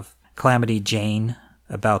you have Calamity Jane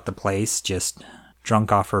about the place, just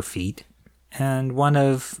drunk off her feet. And one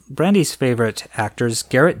of Brandy's favorite actors,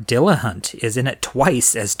 Garrett Dillahunt, is in it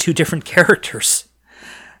twice as two different characters.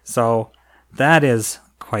 So that is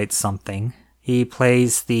quite something. He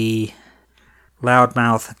plays the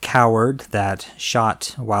loudmouth coward that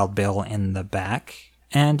shot Wild Bill in the back.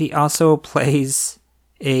 And he also plays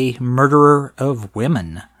a murderer of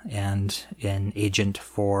women and an agent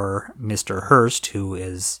for Mr. Hurst, who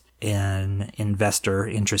is an investor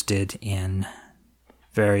interested in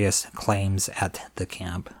various claims at the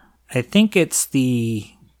camp. I think it's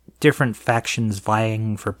the different factions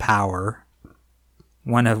vying for power,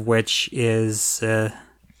 one of which is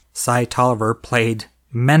Cy Tolliver, played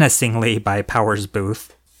menacingly by Powers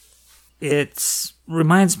Booth. It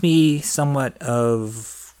reminds me somewhat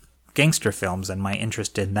of gangster films, and my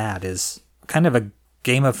interest in that is kind of a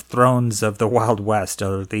Game of Thrones of the Wild West,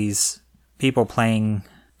 or these people playing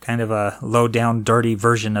kind of a low-down, dirty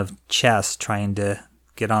version of chess, trying to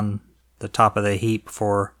get on the top of the heap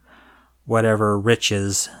for whatever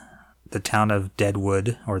riches the town of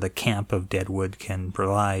Deadwood, or the camp of Deadwood, can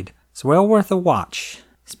provide. It's well worth a watch.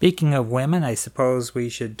 Speaking of women, I suppose we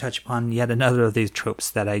should touch upon yet another of these tropes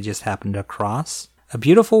that I just happened across. A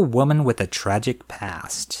beautiful woman with a tragic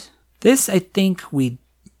past. This, I think, we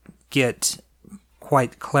get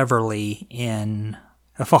quite cleverly in,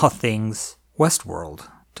 of all things, Westworld.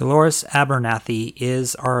 Dolores Abernathy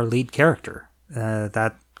is our lead character.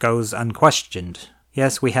 That goes unquestioned.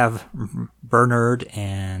 Yes, we have Bernard,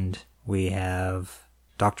 and we have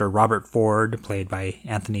Dr. Robert Ford, played by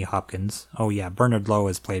Anthony Hopkins. Oh yeah, Bernard Lowe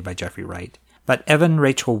is played by Jeffrey Wright. But Evan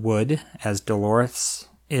Rachel Wood as Dolores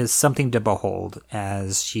is something to behold,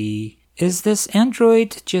 as she is this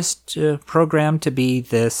android just programmed to be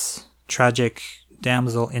this tragic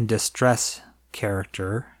damsel in distress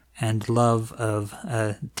character, and love of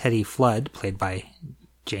Teddy Flood, played by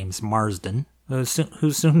James Marsden.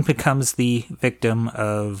 who soon becomes the victim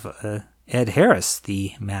of Ed Harris,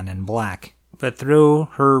 the Man in Black. But through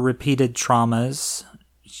her repeated traumas,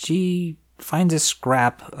 she finds a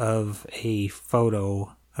scrap of a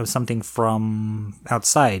photo of something from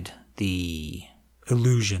outside the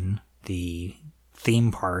illusion, the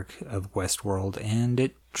theme park of Westworld, and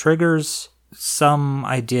it triggers some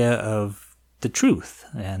idea of the truth,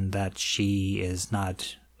 and that she is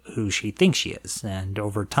not who she thinks she is. And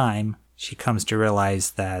over time, she comes to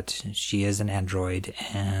realize that she is an android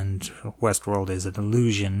and Westworld is an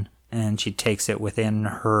illusion, and she takes it within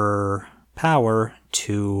her power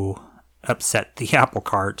to upset the apple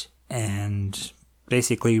cart and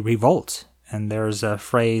basically revolt. And there's a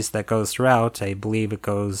phrase that goes throughout, I believe it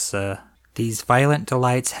goes, these violent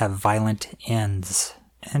delights have violent ends,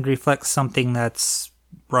 and reflects something that's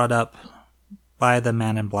brought up by the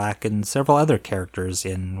Man in Black and several other characters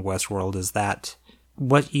in Westworld, is that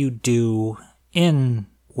what you do in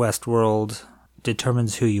Westworld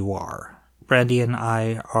determines who you are. Brandy and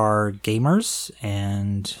I are gamers,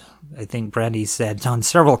 and I think Brandy said on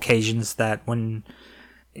several occasions that when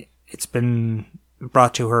it's been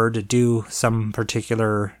brought to her to do some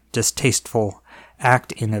particular distasteful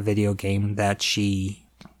act in a video game, that she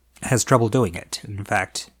has trouble doing it. In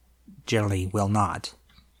fact, generally will not.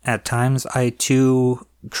 At times, I too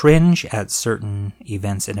cringe at certain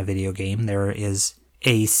events in a video game. There is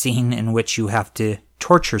a scene in which you have to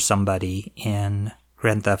torture somebody in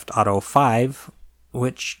Grand Theft Auto 5,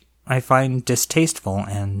 which I find distasteful,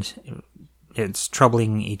 and it's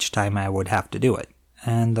troubling each time I would have to do it.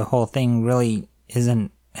 And the whole thing really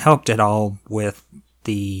isn't helped at all with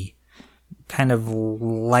the kind of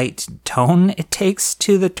light tone it takes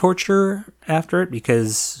to the torture after it,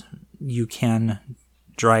 because you can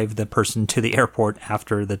drive the person to the airport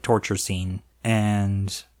after the torture scene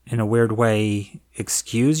and in a weird way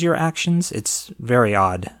excuse your actions. It's very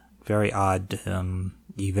odd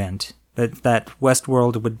event. But that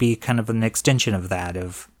Westworld would be kind of an extension of that,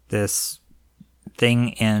 of this thing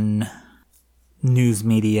in news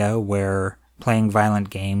media where playing violent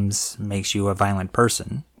games makes you a violent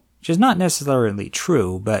person, which is not necessarily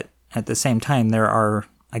true, but at the same time there are,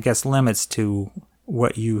 I guess, limits to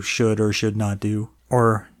what you should or should not do,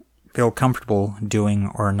 or feel comfortable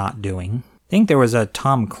doing or not doing. I think there was a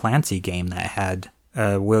Tom Clancy game that had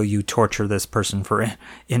will you torture this person for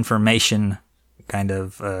information kind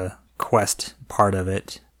of quest part of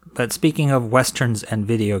it. But speaking of westerns and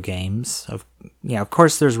video games, of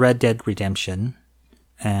course there's Red Dead Redemption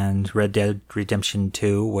and Red Dead Redemption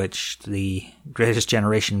 2, which the Greatest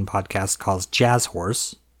Generation podcast calls Jazz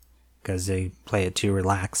Horse, because they play it to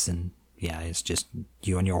relax, and it's just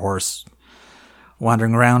you and your horse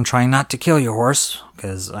wandering around trying not to kill your horse,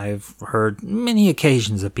 because I've heard many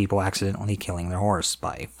occasions of people accidentally killing their horse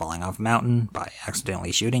by falling off a mountain, by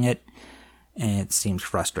accidentally shooting it, and it seems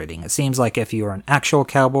frustrating. It seems like if you are an actual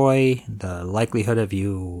cowboy, the likelihood of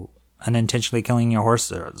you unintentionally killing your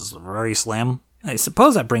horse is very slim. I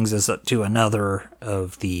suppose that brings us up to another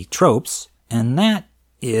of the tropes, and that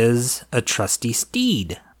is a trusty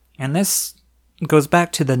steed. And this goes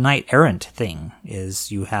back to the knight-errant thing,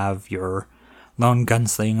 is you have your lone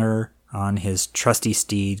gunslinger on his trusty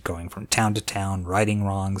steed going from town to town, righting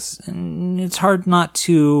wrongs, and it's hard not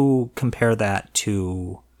to compare that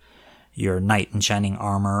to your knight in shining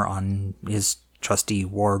armor on his trusty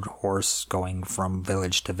war horse going from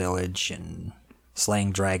village to village and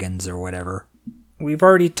slaying dragons or whatever. We've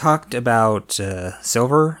already talked about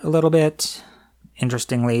Silver a little bit.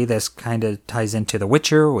 Interestingly, this kind of ties into The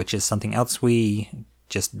Witcher, which is something else we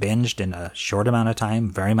just binged in a short amount of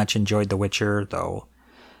time. Very much enjoyed The Witcher, though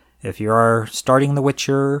if you are starting The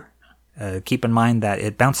Witcher, keep in mind that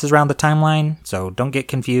it bounces around the timeline, so don't get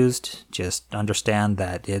confused. Just understand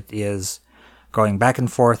that it is going back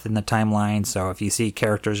and forth in the timeline, so if you see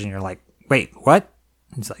characters and you're like, wait, what?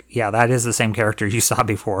 It's like, yeah, that is the same character you saw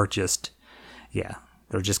before,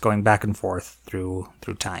 they're just going back and forth through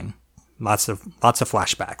time. Lots of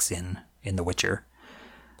flashbacks in The Witcher.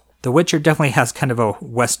 The Witcher definitely has kind of a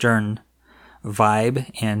Western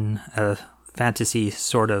vibe in a fantasy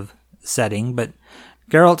sort of setting, but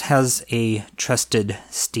Geralt has a trusted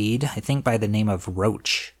steed, I think by the name of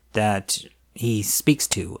Roach, that he speaks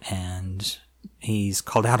to, and he's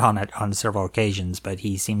called out on it on several occasions, but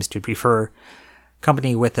he seems to prefer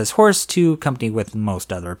company with his horse to company with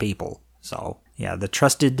most other people. So, the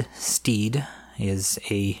trusted steed is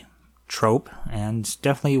a trope, and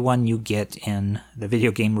definitely one you get in the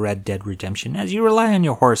video game Red Dead Redemption, as you rely on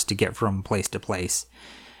your horse to get from place to place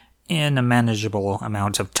in a manageable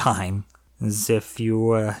amount of time. As if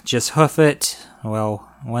you just hoof it, well,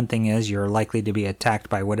 one thing is you're likely to be attacked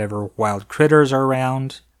by whatever wild critters are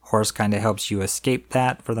around. Horse kind of helps you escape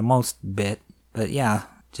that for the most bit. But yeah,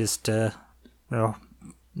 just,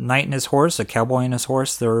 knight and his horse, a cowboy and his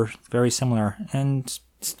horse, they're very similar. And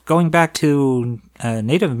going back to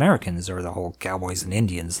Native Americans, or the whole cowboys and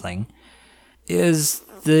Indians thing, is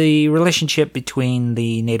the relationship between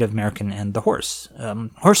the Native American and the horse.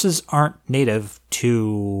 Horses aren't native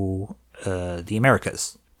to the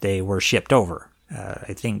Americas. They were shipped over,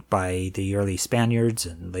 I think, by the early Spaniards,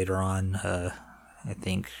 and later on, I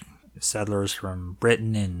think, settlers from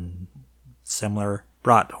Britain and similar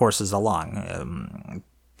brought horses along. I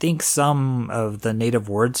think some of the native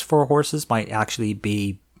words for horses might actually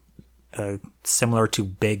be similar to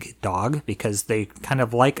big dog, because they kind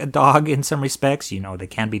of like a dog in some respects. You know, they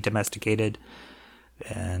can be domesticated,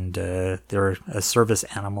 and they're a service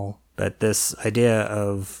animal. But this idea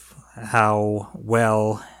of how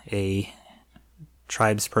well a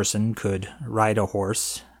tribesperson could ride a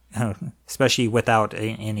horse, especially without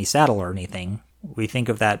any saddle or anything, we think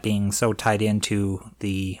of that being so tied into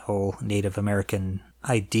the whole Native American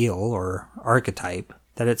ideal or archetype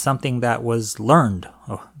that it's something that was learned.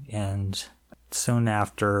 And soon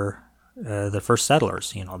after the first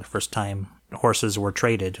settlers, you know, the first time horses were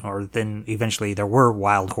traded, or then eventually there were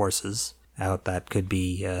wild horses out that could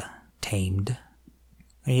be tamed.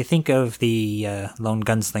 When you think of the lone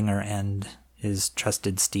gunslinger and his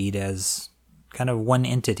trusted steed as kind of one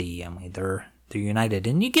entity, I mean, they're united.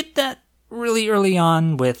 And you get that really early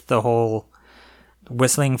on with the whole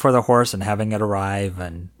whistling for the horse and having it arrive,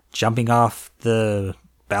 and jumping off the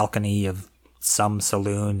balcony of some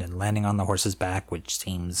saloon and landing on the horse's back, which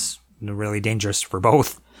seems really dangerous for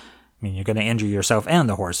both. I mean, you're going to injure yourself and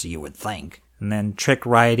the horse, you would think. And then trick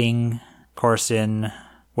riding. Of course, in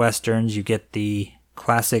westerns, you get the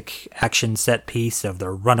classic action set piece of the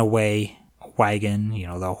runaway wagon. You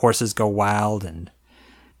know, the horses go wild and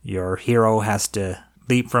your hero has to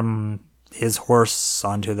leap from his horse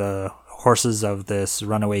onto the horses of this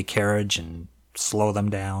runaway carriage and slow them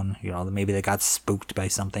down. You know, maybe they got spooked by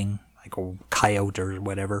something, like a coyote or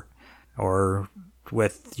whatever. Or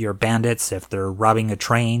with your bandits, if they're robbing a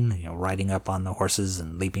train, you know, riding up on the horses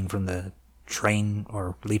and leaping from the train,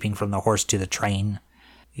 or leaping from the horse to the train.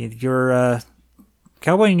 Your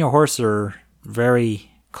cowboy and your horse are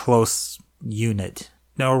very close unit.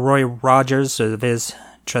 Now, Roy Rogers, of his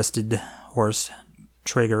trusted horse,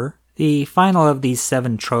 Trigger. The final of these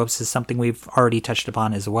 7 tropes is something we've already touched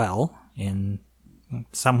upon as well in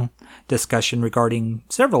some discussion regarding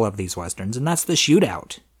several of these westerns, and that's the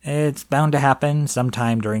shootout. It's bound to happen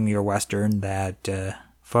sometime during your western that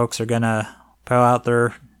folks are gonna pull out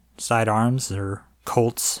their sidearms, their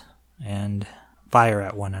Colts, and fire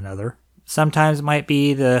at one another. Sometimes it might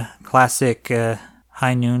be the classic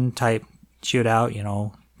high noon type shootout, you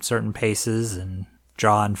know, certain paces and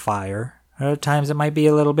draw and fire. Other times it might be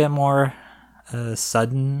a little bit more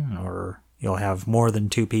sudden, or you'll have more than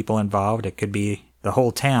 2 people involved. It could be the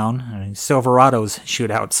whole town. I mean, Silverado's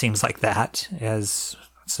shootout seems like that, as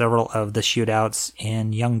several of the shootouts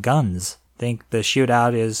in Young Guns. I think the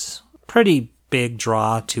shootout is a pretty big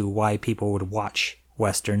draw to why people would watch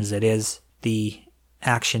westerns. It is the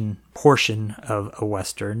action portion of a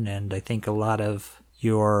western, and I think a lot of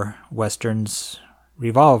your westerns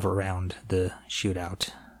revolve around the shootout.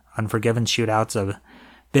 Unforgiven shootout's a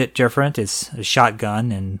bit different. It's a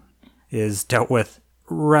shotgun and is dealt with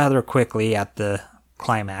rather quickly at the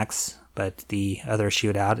climax, but the other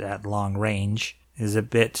shootout at long range is a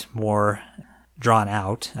bit more drawn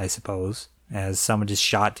out, I suppose, as someone is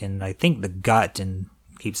shot in, I think, the gut and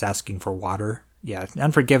keeps asking for water. Yeah,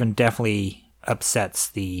 Unforgiven definitely upsets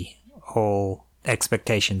the whole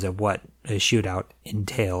expectations of what a shootout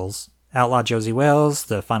entails. Outlaw Josie Wells,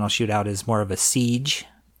 the final shootout is more of a siege.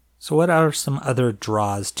 So what are some other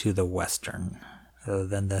draws to the western, other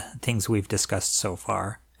than the things we've discussed so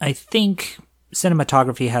far? I think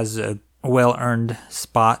cinematography has a well-earned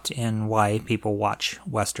spot in why people watch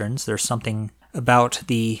westerns. There's something about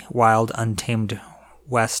the wild, untamed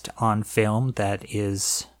West on film that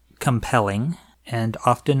is compelling and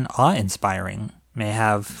often awe-inspiring. May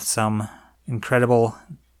have some incredible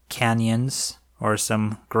canyons, or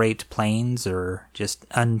some great plains, or just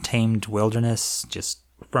untamed wilderness, just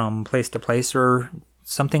from place to place, or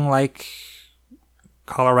something like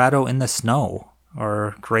Colorado in the snow,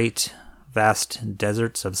 or great vast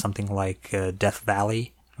deserts of something like Death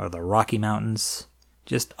Valley or the Rocky Mountains.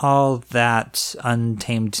 Just all that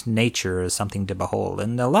untamed nature is something to behold,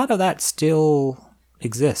 and a lot of that still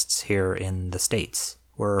exists here in the States.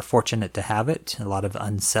 We're fortunate to have it, a lot of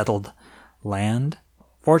unsettled land.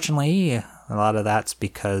 Fortunately, a lot of that's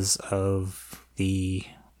because of the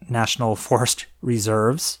National Forest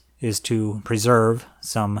Reserves is to preserve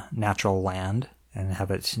some natural land and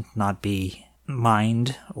have it not be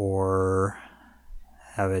mined or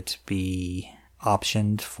have it be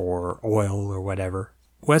optioned for oil or whatever.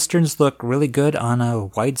 Westerns look really good on a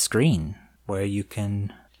wide screen where you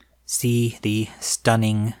can see the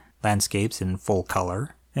stunning landscapes in full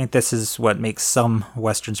color. I think this is what makes some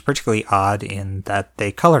Westerns particularly odd in that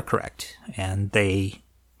they color correct and they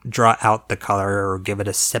draw out the color or give it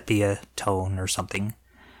a sepia tone or something.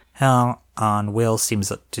 Hell on Will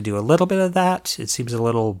seems to do a little bit of that. It seems a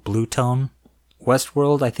little blue tone.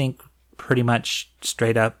 Westworld, I think, pretty much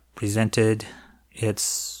straight up presented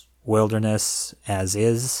its wilderness as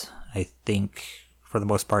is. I think, for the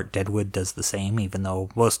most part, Deadwood does the same, even though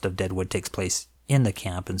most of Deadwood takes place in the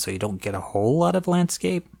camp, and so you don't get a whole lot of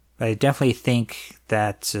landscape. But I definitely think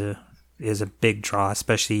that is a big draw,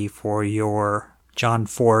 especially for your John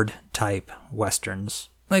Ford type Westerns.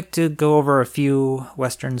 I'd like to go over a few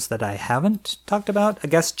Westerns that I haven't talked about. I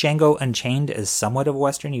guess Django Unchained is somewhat of a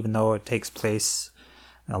Western, even though it takes place,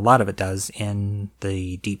 a lot of it does, in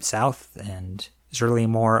the Deep South, and is really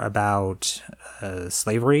more about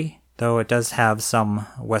slavery, though it does have some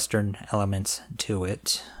Western elements to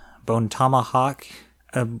it. Bone Tomahawk,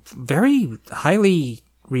 very highly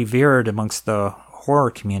revered amongst the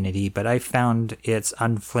horror community, but I found its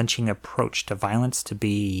unflinching approach to violence to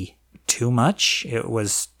be too much. It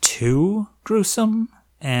was too gruesome,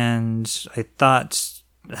 and I thought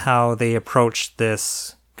how they approached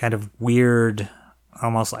this kind of weird,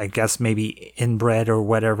 almost, I guess, maybe inbred or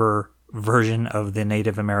whatever version of the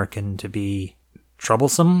Native American to be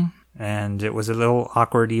troublesome, and it was a little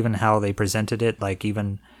awkward even how they presented it. Like,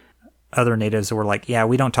 even other natives were like, yeah,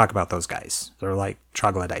 we don't talk about those guys. They're like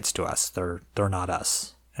troglodytes to us. They're not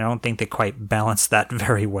us. I don't think they quite balanced that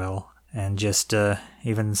very well. And just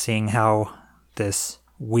even seeing how this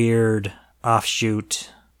weird offshoot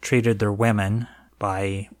treated their women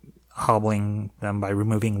by hobbling them, by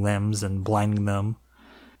removing limbs and blinding them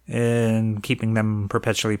and keeping them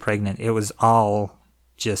perpetually pregnant. It was all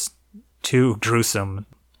just too gruesome.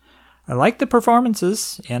 I like the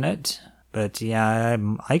performances in it. But yeah,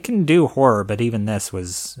 I can do horror, but even this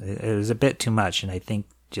was a bit too much. And I think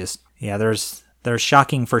just, yeah, there's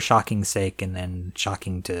shocking for shocking's sake and then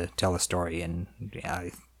shocking to tell a story. And yeah,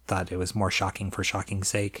 I thought it was more shocking for shocking's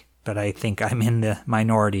sake. But I think I'm in the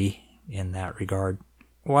minority in that regard.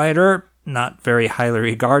 Wyatt Earp, not very highly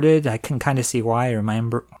regarded. I can kind of see why. I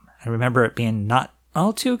remember it being not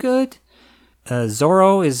all too good.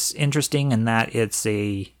 Zorro is interesting in that it's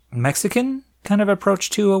a Mexican kind of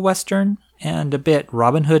approach to a Western, and a bit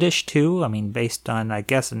Robin Hood-ish too. I mean, based on, I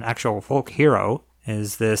guess, an actual folk hero,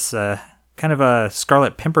 is this kind of a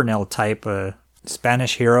Scarlet Pimpernel type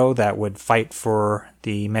Spanish hero that would fight for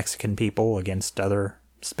the Mexican people against other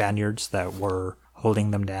Spaniards that were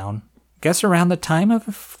holding them down. I guess around the time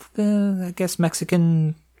of the,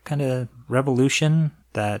 Mexican kind of revolution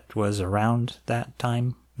that was around that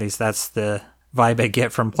time. At least that's the vibe I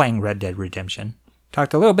get from playing Red Dead Redemption.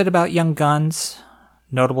 Talked a little bit about Young Guns,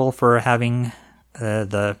 notable for having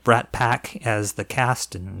the Brat Pack as the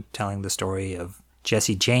cast and telling the story of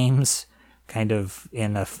Jesse James, kind of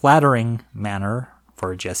in a flattering manner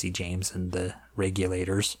for Jesse James and the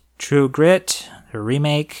Regulators. True Grit, the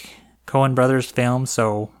remake, Coen Brothers film,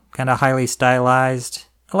 so kind of highly stylized.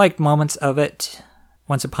 I liked moments of it.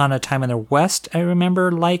 Once Upon a Time in the West, I remember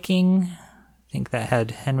liking. I think that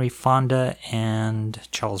had Henry Fonda and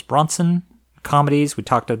Charles Bronson. Comedies, we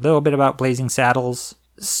talked a little bit about Blazing Saddles.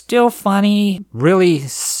 Still funny, really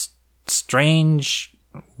strange,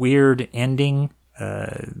 weird ending.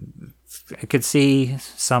 I could see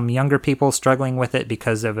some younger people struggling with it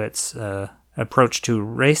because of its approach to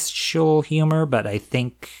racial humor, but I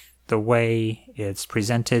think the way it's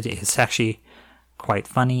presented is actually quite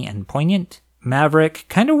funny and poignant. Maverick,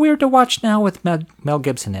 kind of weird to watch now with Mel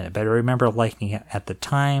Gibson in it, but I remember liking it at the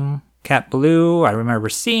time. Cat Blue, I remember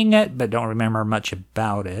seeing it, but don't remember much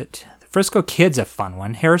about it. The Frisco Kid's a fun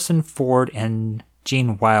one. Harrison Ford and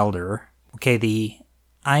Gene Wilder. Okay, the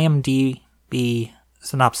IMDb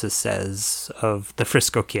synopsis says of The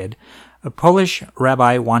Frisco Kid, a Polish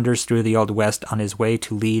rabbi wanders through the Old West on his way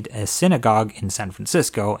to lead a synagogue in San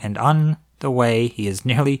Francisco, and on the way he is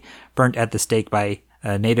nearly burnt at the stake by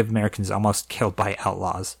Native Americans almost killed by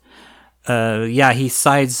outlaws. He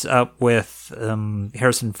sides up with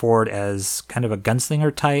Harrison Ford as kind of a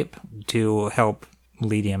gunslinger type to help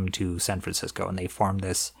lead him to San Francisco, and they form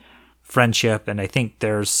this friendship, and I think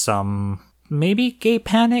there's some maybe gay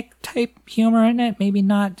panic type humor in it, maybe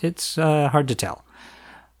not, it's hard to tell.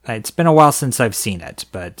 It's been a while since I've seen it,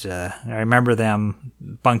 but I remember them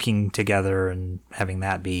bunking together and having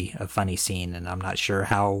that be a funny scene, and I'm not sure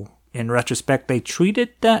how, in retrospect, they treated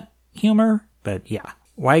that humor, but yeah.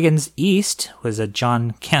 Wagons East was a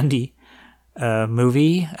John Candy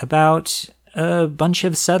movie about a bunch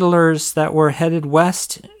of settlers that were headed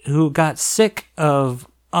west who got sick of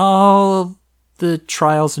all the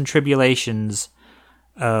trials and tribulations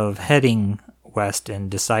of heading west and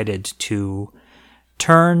decided to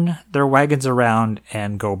turn their wagons around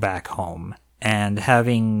and go back home. And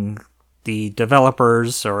having the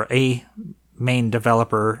developers, or a main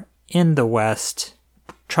developer in the West,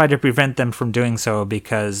 try to prevent them from doing so,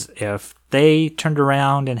 because if they turned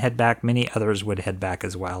around and head back, many others would head back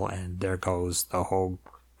as well, and there goes the whole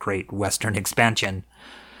great Western expansion.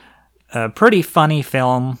 A pretty funny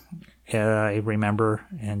film, I remember,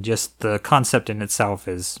 and just the concept in itself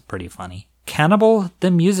is pretty funny. Cannibal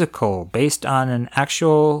the Musical, based on an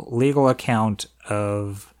actual legal account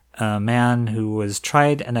of a man who was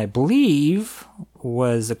tried and I believe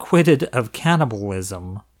was acquitted of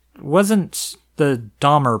cannibalism. It wasn't the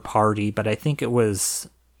Dahmer party, but I think it was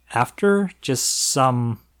after, just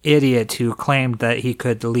some idiot who claimed that he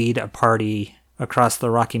could lead a party across the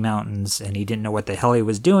Rocky Mountains and he didn't know what the hell he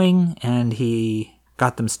was doing, and he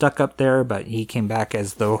got them stuck up there, but he came back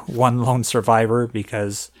as the one lone survivor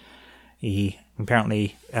because he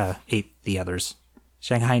apparently ate the others.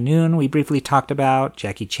 Shanghai Noon, we briefly talked about.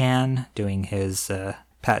 Jackie Chan doing his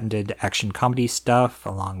patented action comedy stuff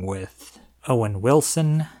along with Owen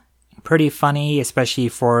Wilson. Pretty funny, especially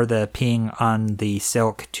for the peeing on the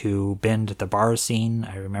silk to bend the bar scene.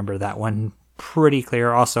 I remember that one pretty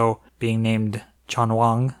clear. Also being named John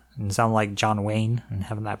Wang and sound like John Wayne and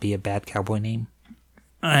having that be a bad cowboy name.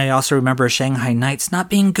 I also remember Shanghai Nights not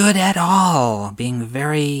being good at all, being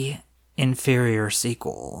very inferior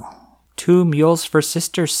sequel. Two Mules for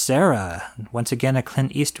Sister Sarah. Once again, a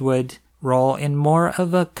Clint Eastwood role in more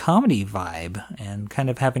of a comedy vibe and kind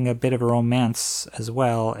of having a bit of a romance as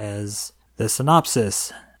well. As the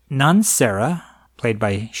synopsis. Nun Sarah, played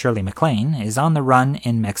by Shirley MacLaine, is on the run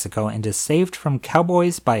in Mexico and is saved from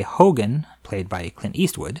cowboys by Hogan, played by Clint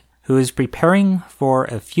Eastwood, who is preparing for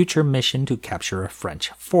a future mission to capture a French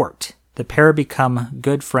fort. The pair become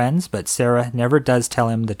good friends, but Sarah never does tell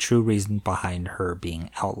him the true reason behind her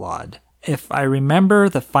being outlawed. If I remember,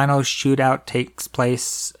 the final shootout takes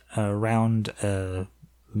place around a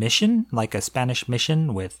mission, like a Spanish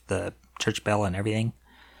mission with the church bell and everything,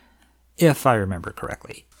 if I remember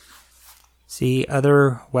correctly. See,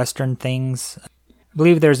 other Western things. I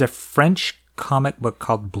believe there's a French comic book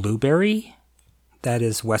called Blueberry that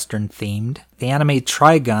is Western themed. The anime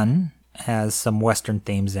Trigun has some Western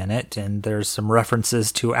themes in it, and there's some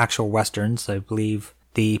references to actual Westerns. I believe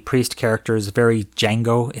the priest character is very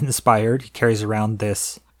Django inspired. He carries around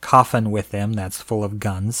this coffin with him that's full of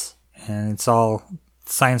guns, and it's all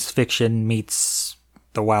science fiction meets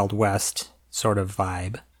the Wild West sort of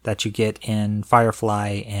vibe that you get in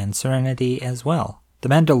Firefly and Serenity as well. The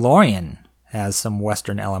Mandalorian has some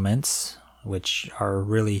Western elements, which are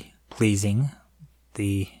really pleasing.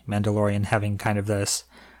 The Mandalorian having kind of this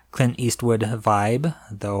Clint Eastwood vibe,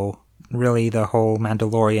 though really the whole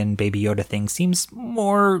Mandalorian Baby Yoda thing seems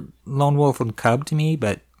more Lone Wolf and Cub to me,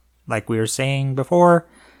 but like we were saying before,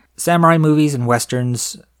 samurai movies and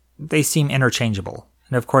westerns, they seem interchangeable.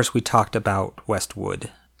 And of course we talked about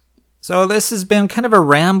Westwood. So this has been kind of a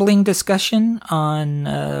rambling discussion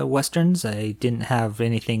on westerns. I didn't have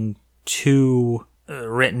anything too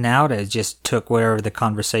written out. I just took where the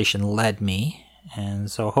conversation led me.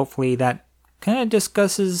 And so hopefully that kind of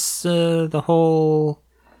discusses the whole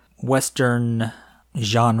Western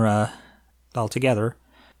genre altogether.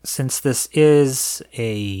 Since this is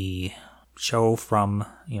a show from,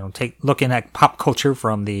 looking at pop culture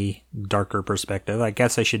from the darker perspective, I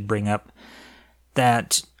guess I should bring up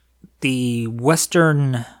that the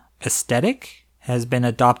Western aesthetic has been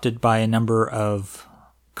adopted by a number of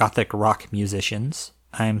gothic rock musicians.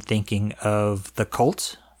 I'm thinking of The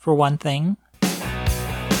Cult, for one thing.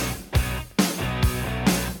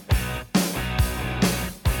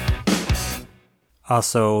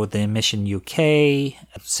 Also, the Mission UK,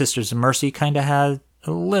 Sisters of Mercy kind of had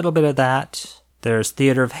a little bit of that. There's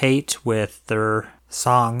Theater of Hate with their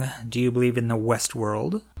song, Do You Believe in the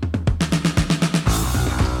Westworld?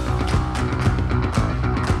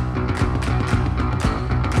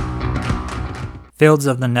 Fields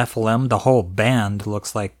of the Nephilim, the whole band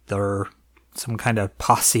looks like they're some kind of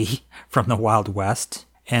posse from the Wild West.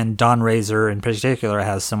 And Dawn Razor in particular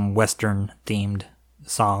has some Western-themed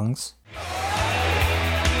songs.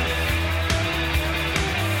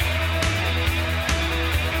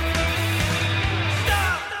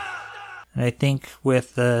 And I think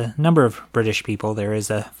with a number of British people, there is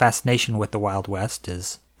a fascination with the Wild West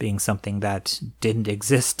as being something that didn't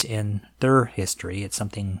exist in their history. It's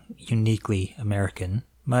something uniquely American.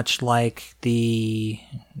 Much like the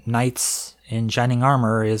knights in shining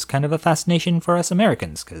armor is kind of a fascination for us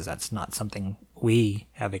Americans, because that's not something we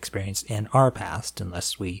have experienced in our past,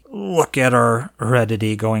 unless we look at our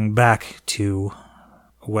heredity going back to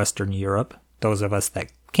Western Europe. Those of us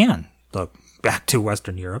that can look back to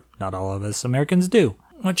Western Europe, not all of us Americans do.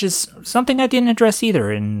 Which is something I didn't address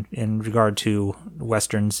either in regard to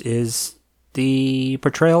Westerns, is the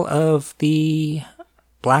portrayal of the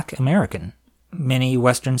Black American. Many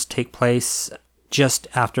Westerns take place just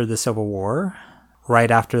after the Civil War,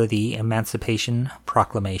 right after the Emancipation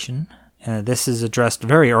Proclamation. This is addressed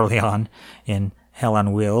very early on in Hell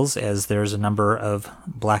on Wheels, as there's a number of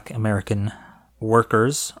Black American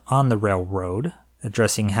workers on the railroad,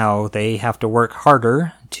 addressing how they have to work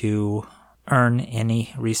harder to earn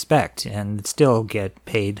any respect and still get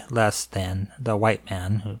paid less than the white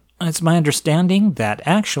man. It's my understanding that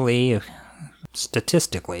actually,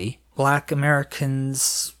 statistically, Black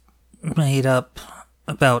Americans made up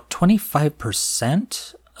about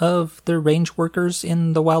 25% of the range workers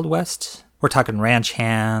in the Wild West. We're talking ranch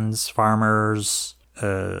hands, farmers,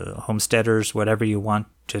 homesteaders, whatever you want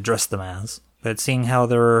to address them as. But seeing how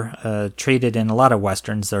they're treated in a lot of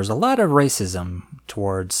Westerns, there's a lot of racism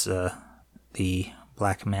towards the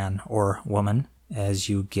black man or woman, as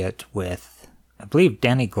you get with, I believe,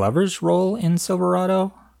 Danny Glover's role in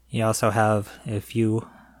Silverado. You also have a few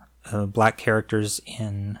black characters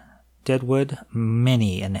in Deadwood,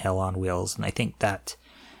 many in Hell on Wheels, and I think that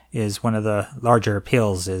is one of the larger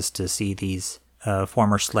appeals, is to see these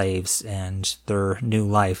former slaves and their new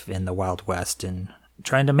life in the Wild West and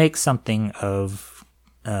trying to make something of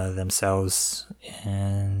themselves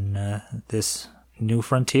in this new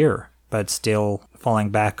frontier, but still falling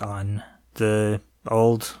back on the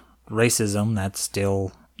old racism that's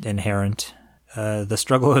still inherent. The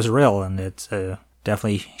struggle is real, and it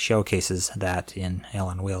definitely showcases that in Hell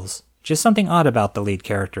on Wheels. Just something odd about the lead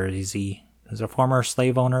character. He's a former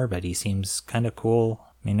slave owner, but he seems kind of cool.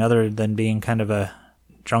 I mean, other than being kind of a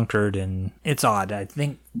drunkard, and it's odd. I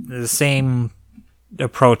think the same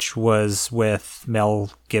approach was with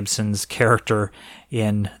Mel Gibson's character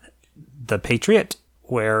in The Patriot,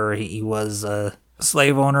 where he was a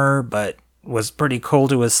slave owner, but was pretty cool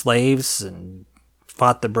to his slaves and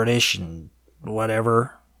fought the British and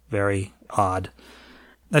whatever. Very odd.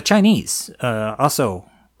 The Chinese also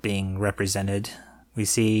being represented. We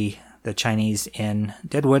see the Chinese in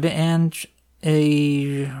Deadwood, and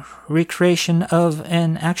a recreation of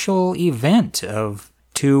an actual event of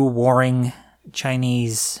two warring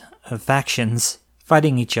Chinese factions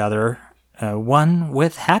fighting each other, one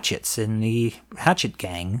with hatchets in the Hatchet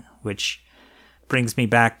Gang, which brings me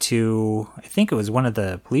back to, I think it was one of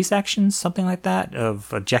the police actions, something like that,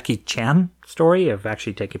 of a Jackie Chan story of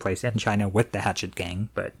actually taking place in China with the Hatchet Gang,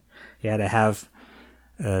 but you had to have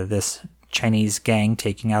this Chinese gang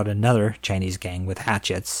taking out another Chinese gang with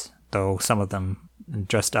hatchets, though some of them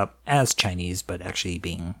dressed up as Chinese, but actually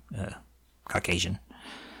being Caucasian.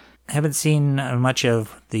 I haven't seen much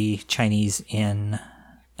of the Chinese in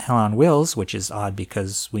Hell on Wheels, which is odd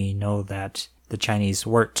because we know that the Chinese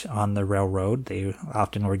worked on the railroad. They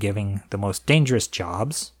often were giving the most dangerous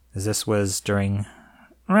jobs, as this was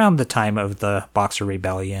around the time of the Boxer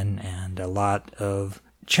Rebellion, and a lot of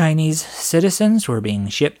Chinese citizens were being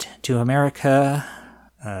shipped to America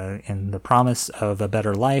in the promise of a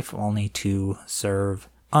better life, only to serve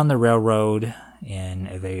on the railroad in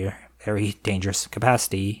a very, very dangerous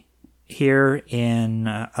capacity. Here in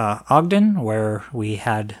Ogden, where we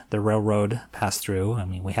had the railroad pass through, I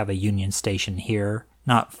mean, we have a Union Station here.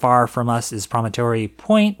 Not far from us is Promontory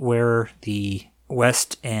Point, where the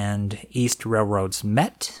West and East railroads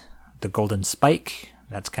met, the Golden Spike.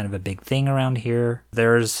 That's kind of a big thing around here.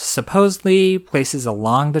 There's supposedly places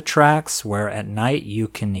along the tracks where at night you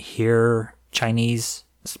can hear Chinese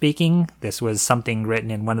speaking. This was something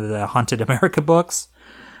written in one of the Haunted America books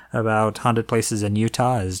about haunted places in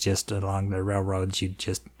Utah, is just along the railroads you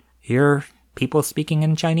just hear people speaking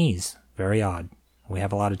in Chinese. Very odd. We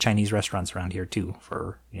have a lot of Chinese restaurants around here too,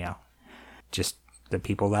 for, just the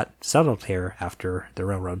people that settled here after the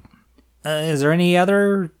railroad. Is there any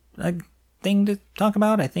other thing to talk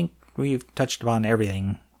about? I think we've touched upon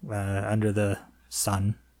everything under the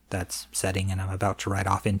sun that's setting and I'm about to ride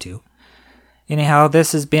off into. Anyhow,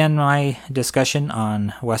 this has been my discussion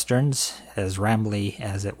on Westerns, as rambly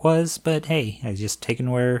as it was, but hey, I've just taken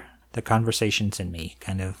where the conversation's in me,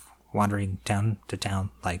 kind of wandering town to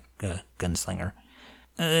town like a gunslinger.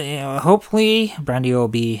 hopefully, Brandy will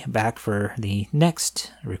be back for the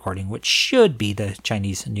next recording, which should be the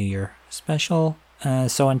Chinese New Year special.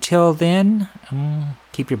 So until then,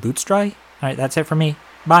 keep your boots dry. Alright, that's it for me.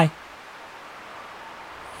 Bye.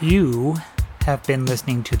 You have been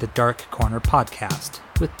listening to the Dark Corner podcast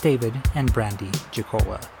with David and Brandy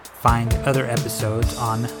Jacola. Find other episodes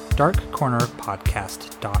on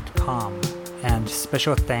darkcornerpodcast.com. And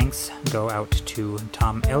special thanks go out to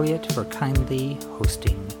Tom Elliott for kindly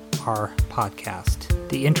hosting our podcast.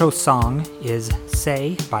 The intro song is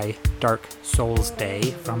Say by Dark Souls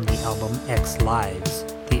Day from the album X Lives.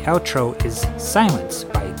 The outro is Silence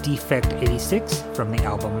by Defect 86 from the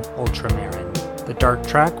album Ultramarin. The dark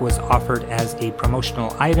track was offered as a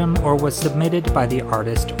promotional item or was submitted by the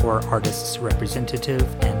artist or artist's representative,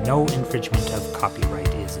 and no infringement of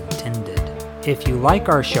copyright is intended. If you like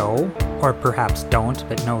our show, or perhaps don't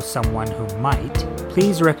but know someone who might,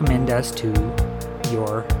 please recommend us to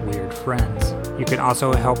your weird friends. You can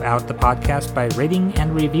also help out the podcast by rating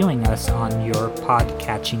and reviewing us on your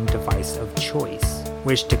pod-catching device of choice.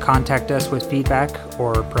 Wish to contact us with feedback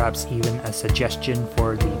or perhaps even a suggestion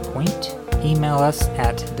for the point? Email us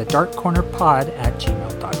at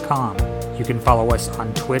thedarkcornerpod@gmail.com. You can follow us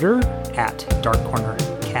on Twitter at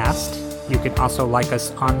DarkCornerCast. You can also like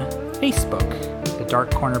us on Facebook. The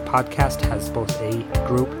Dark Corner Podcast has both a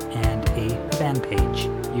group and a fan page.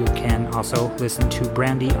 You can also listen to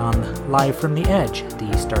Brandy on Live from the Edge,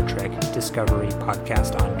 the Star Trek Discovery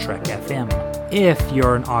podcast on Trek FM. If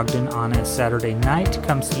you're in Ogden on a Saturday night,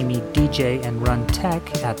 come see me DJ and run tech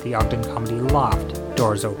at the Ogden Comedy Loft.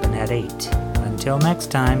 Doors open at 8. Until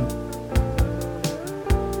next time.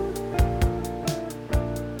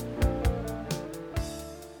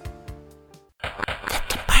 The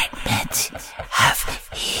department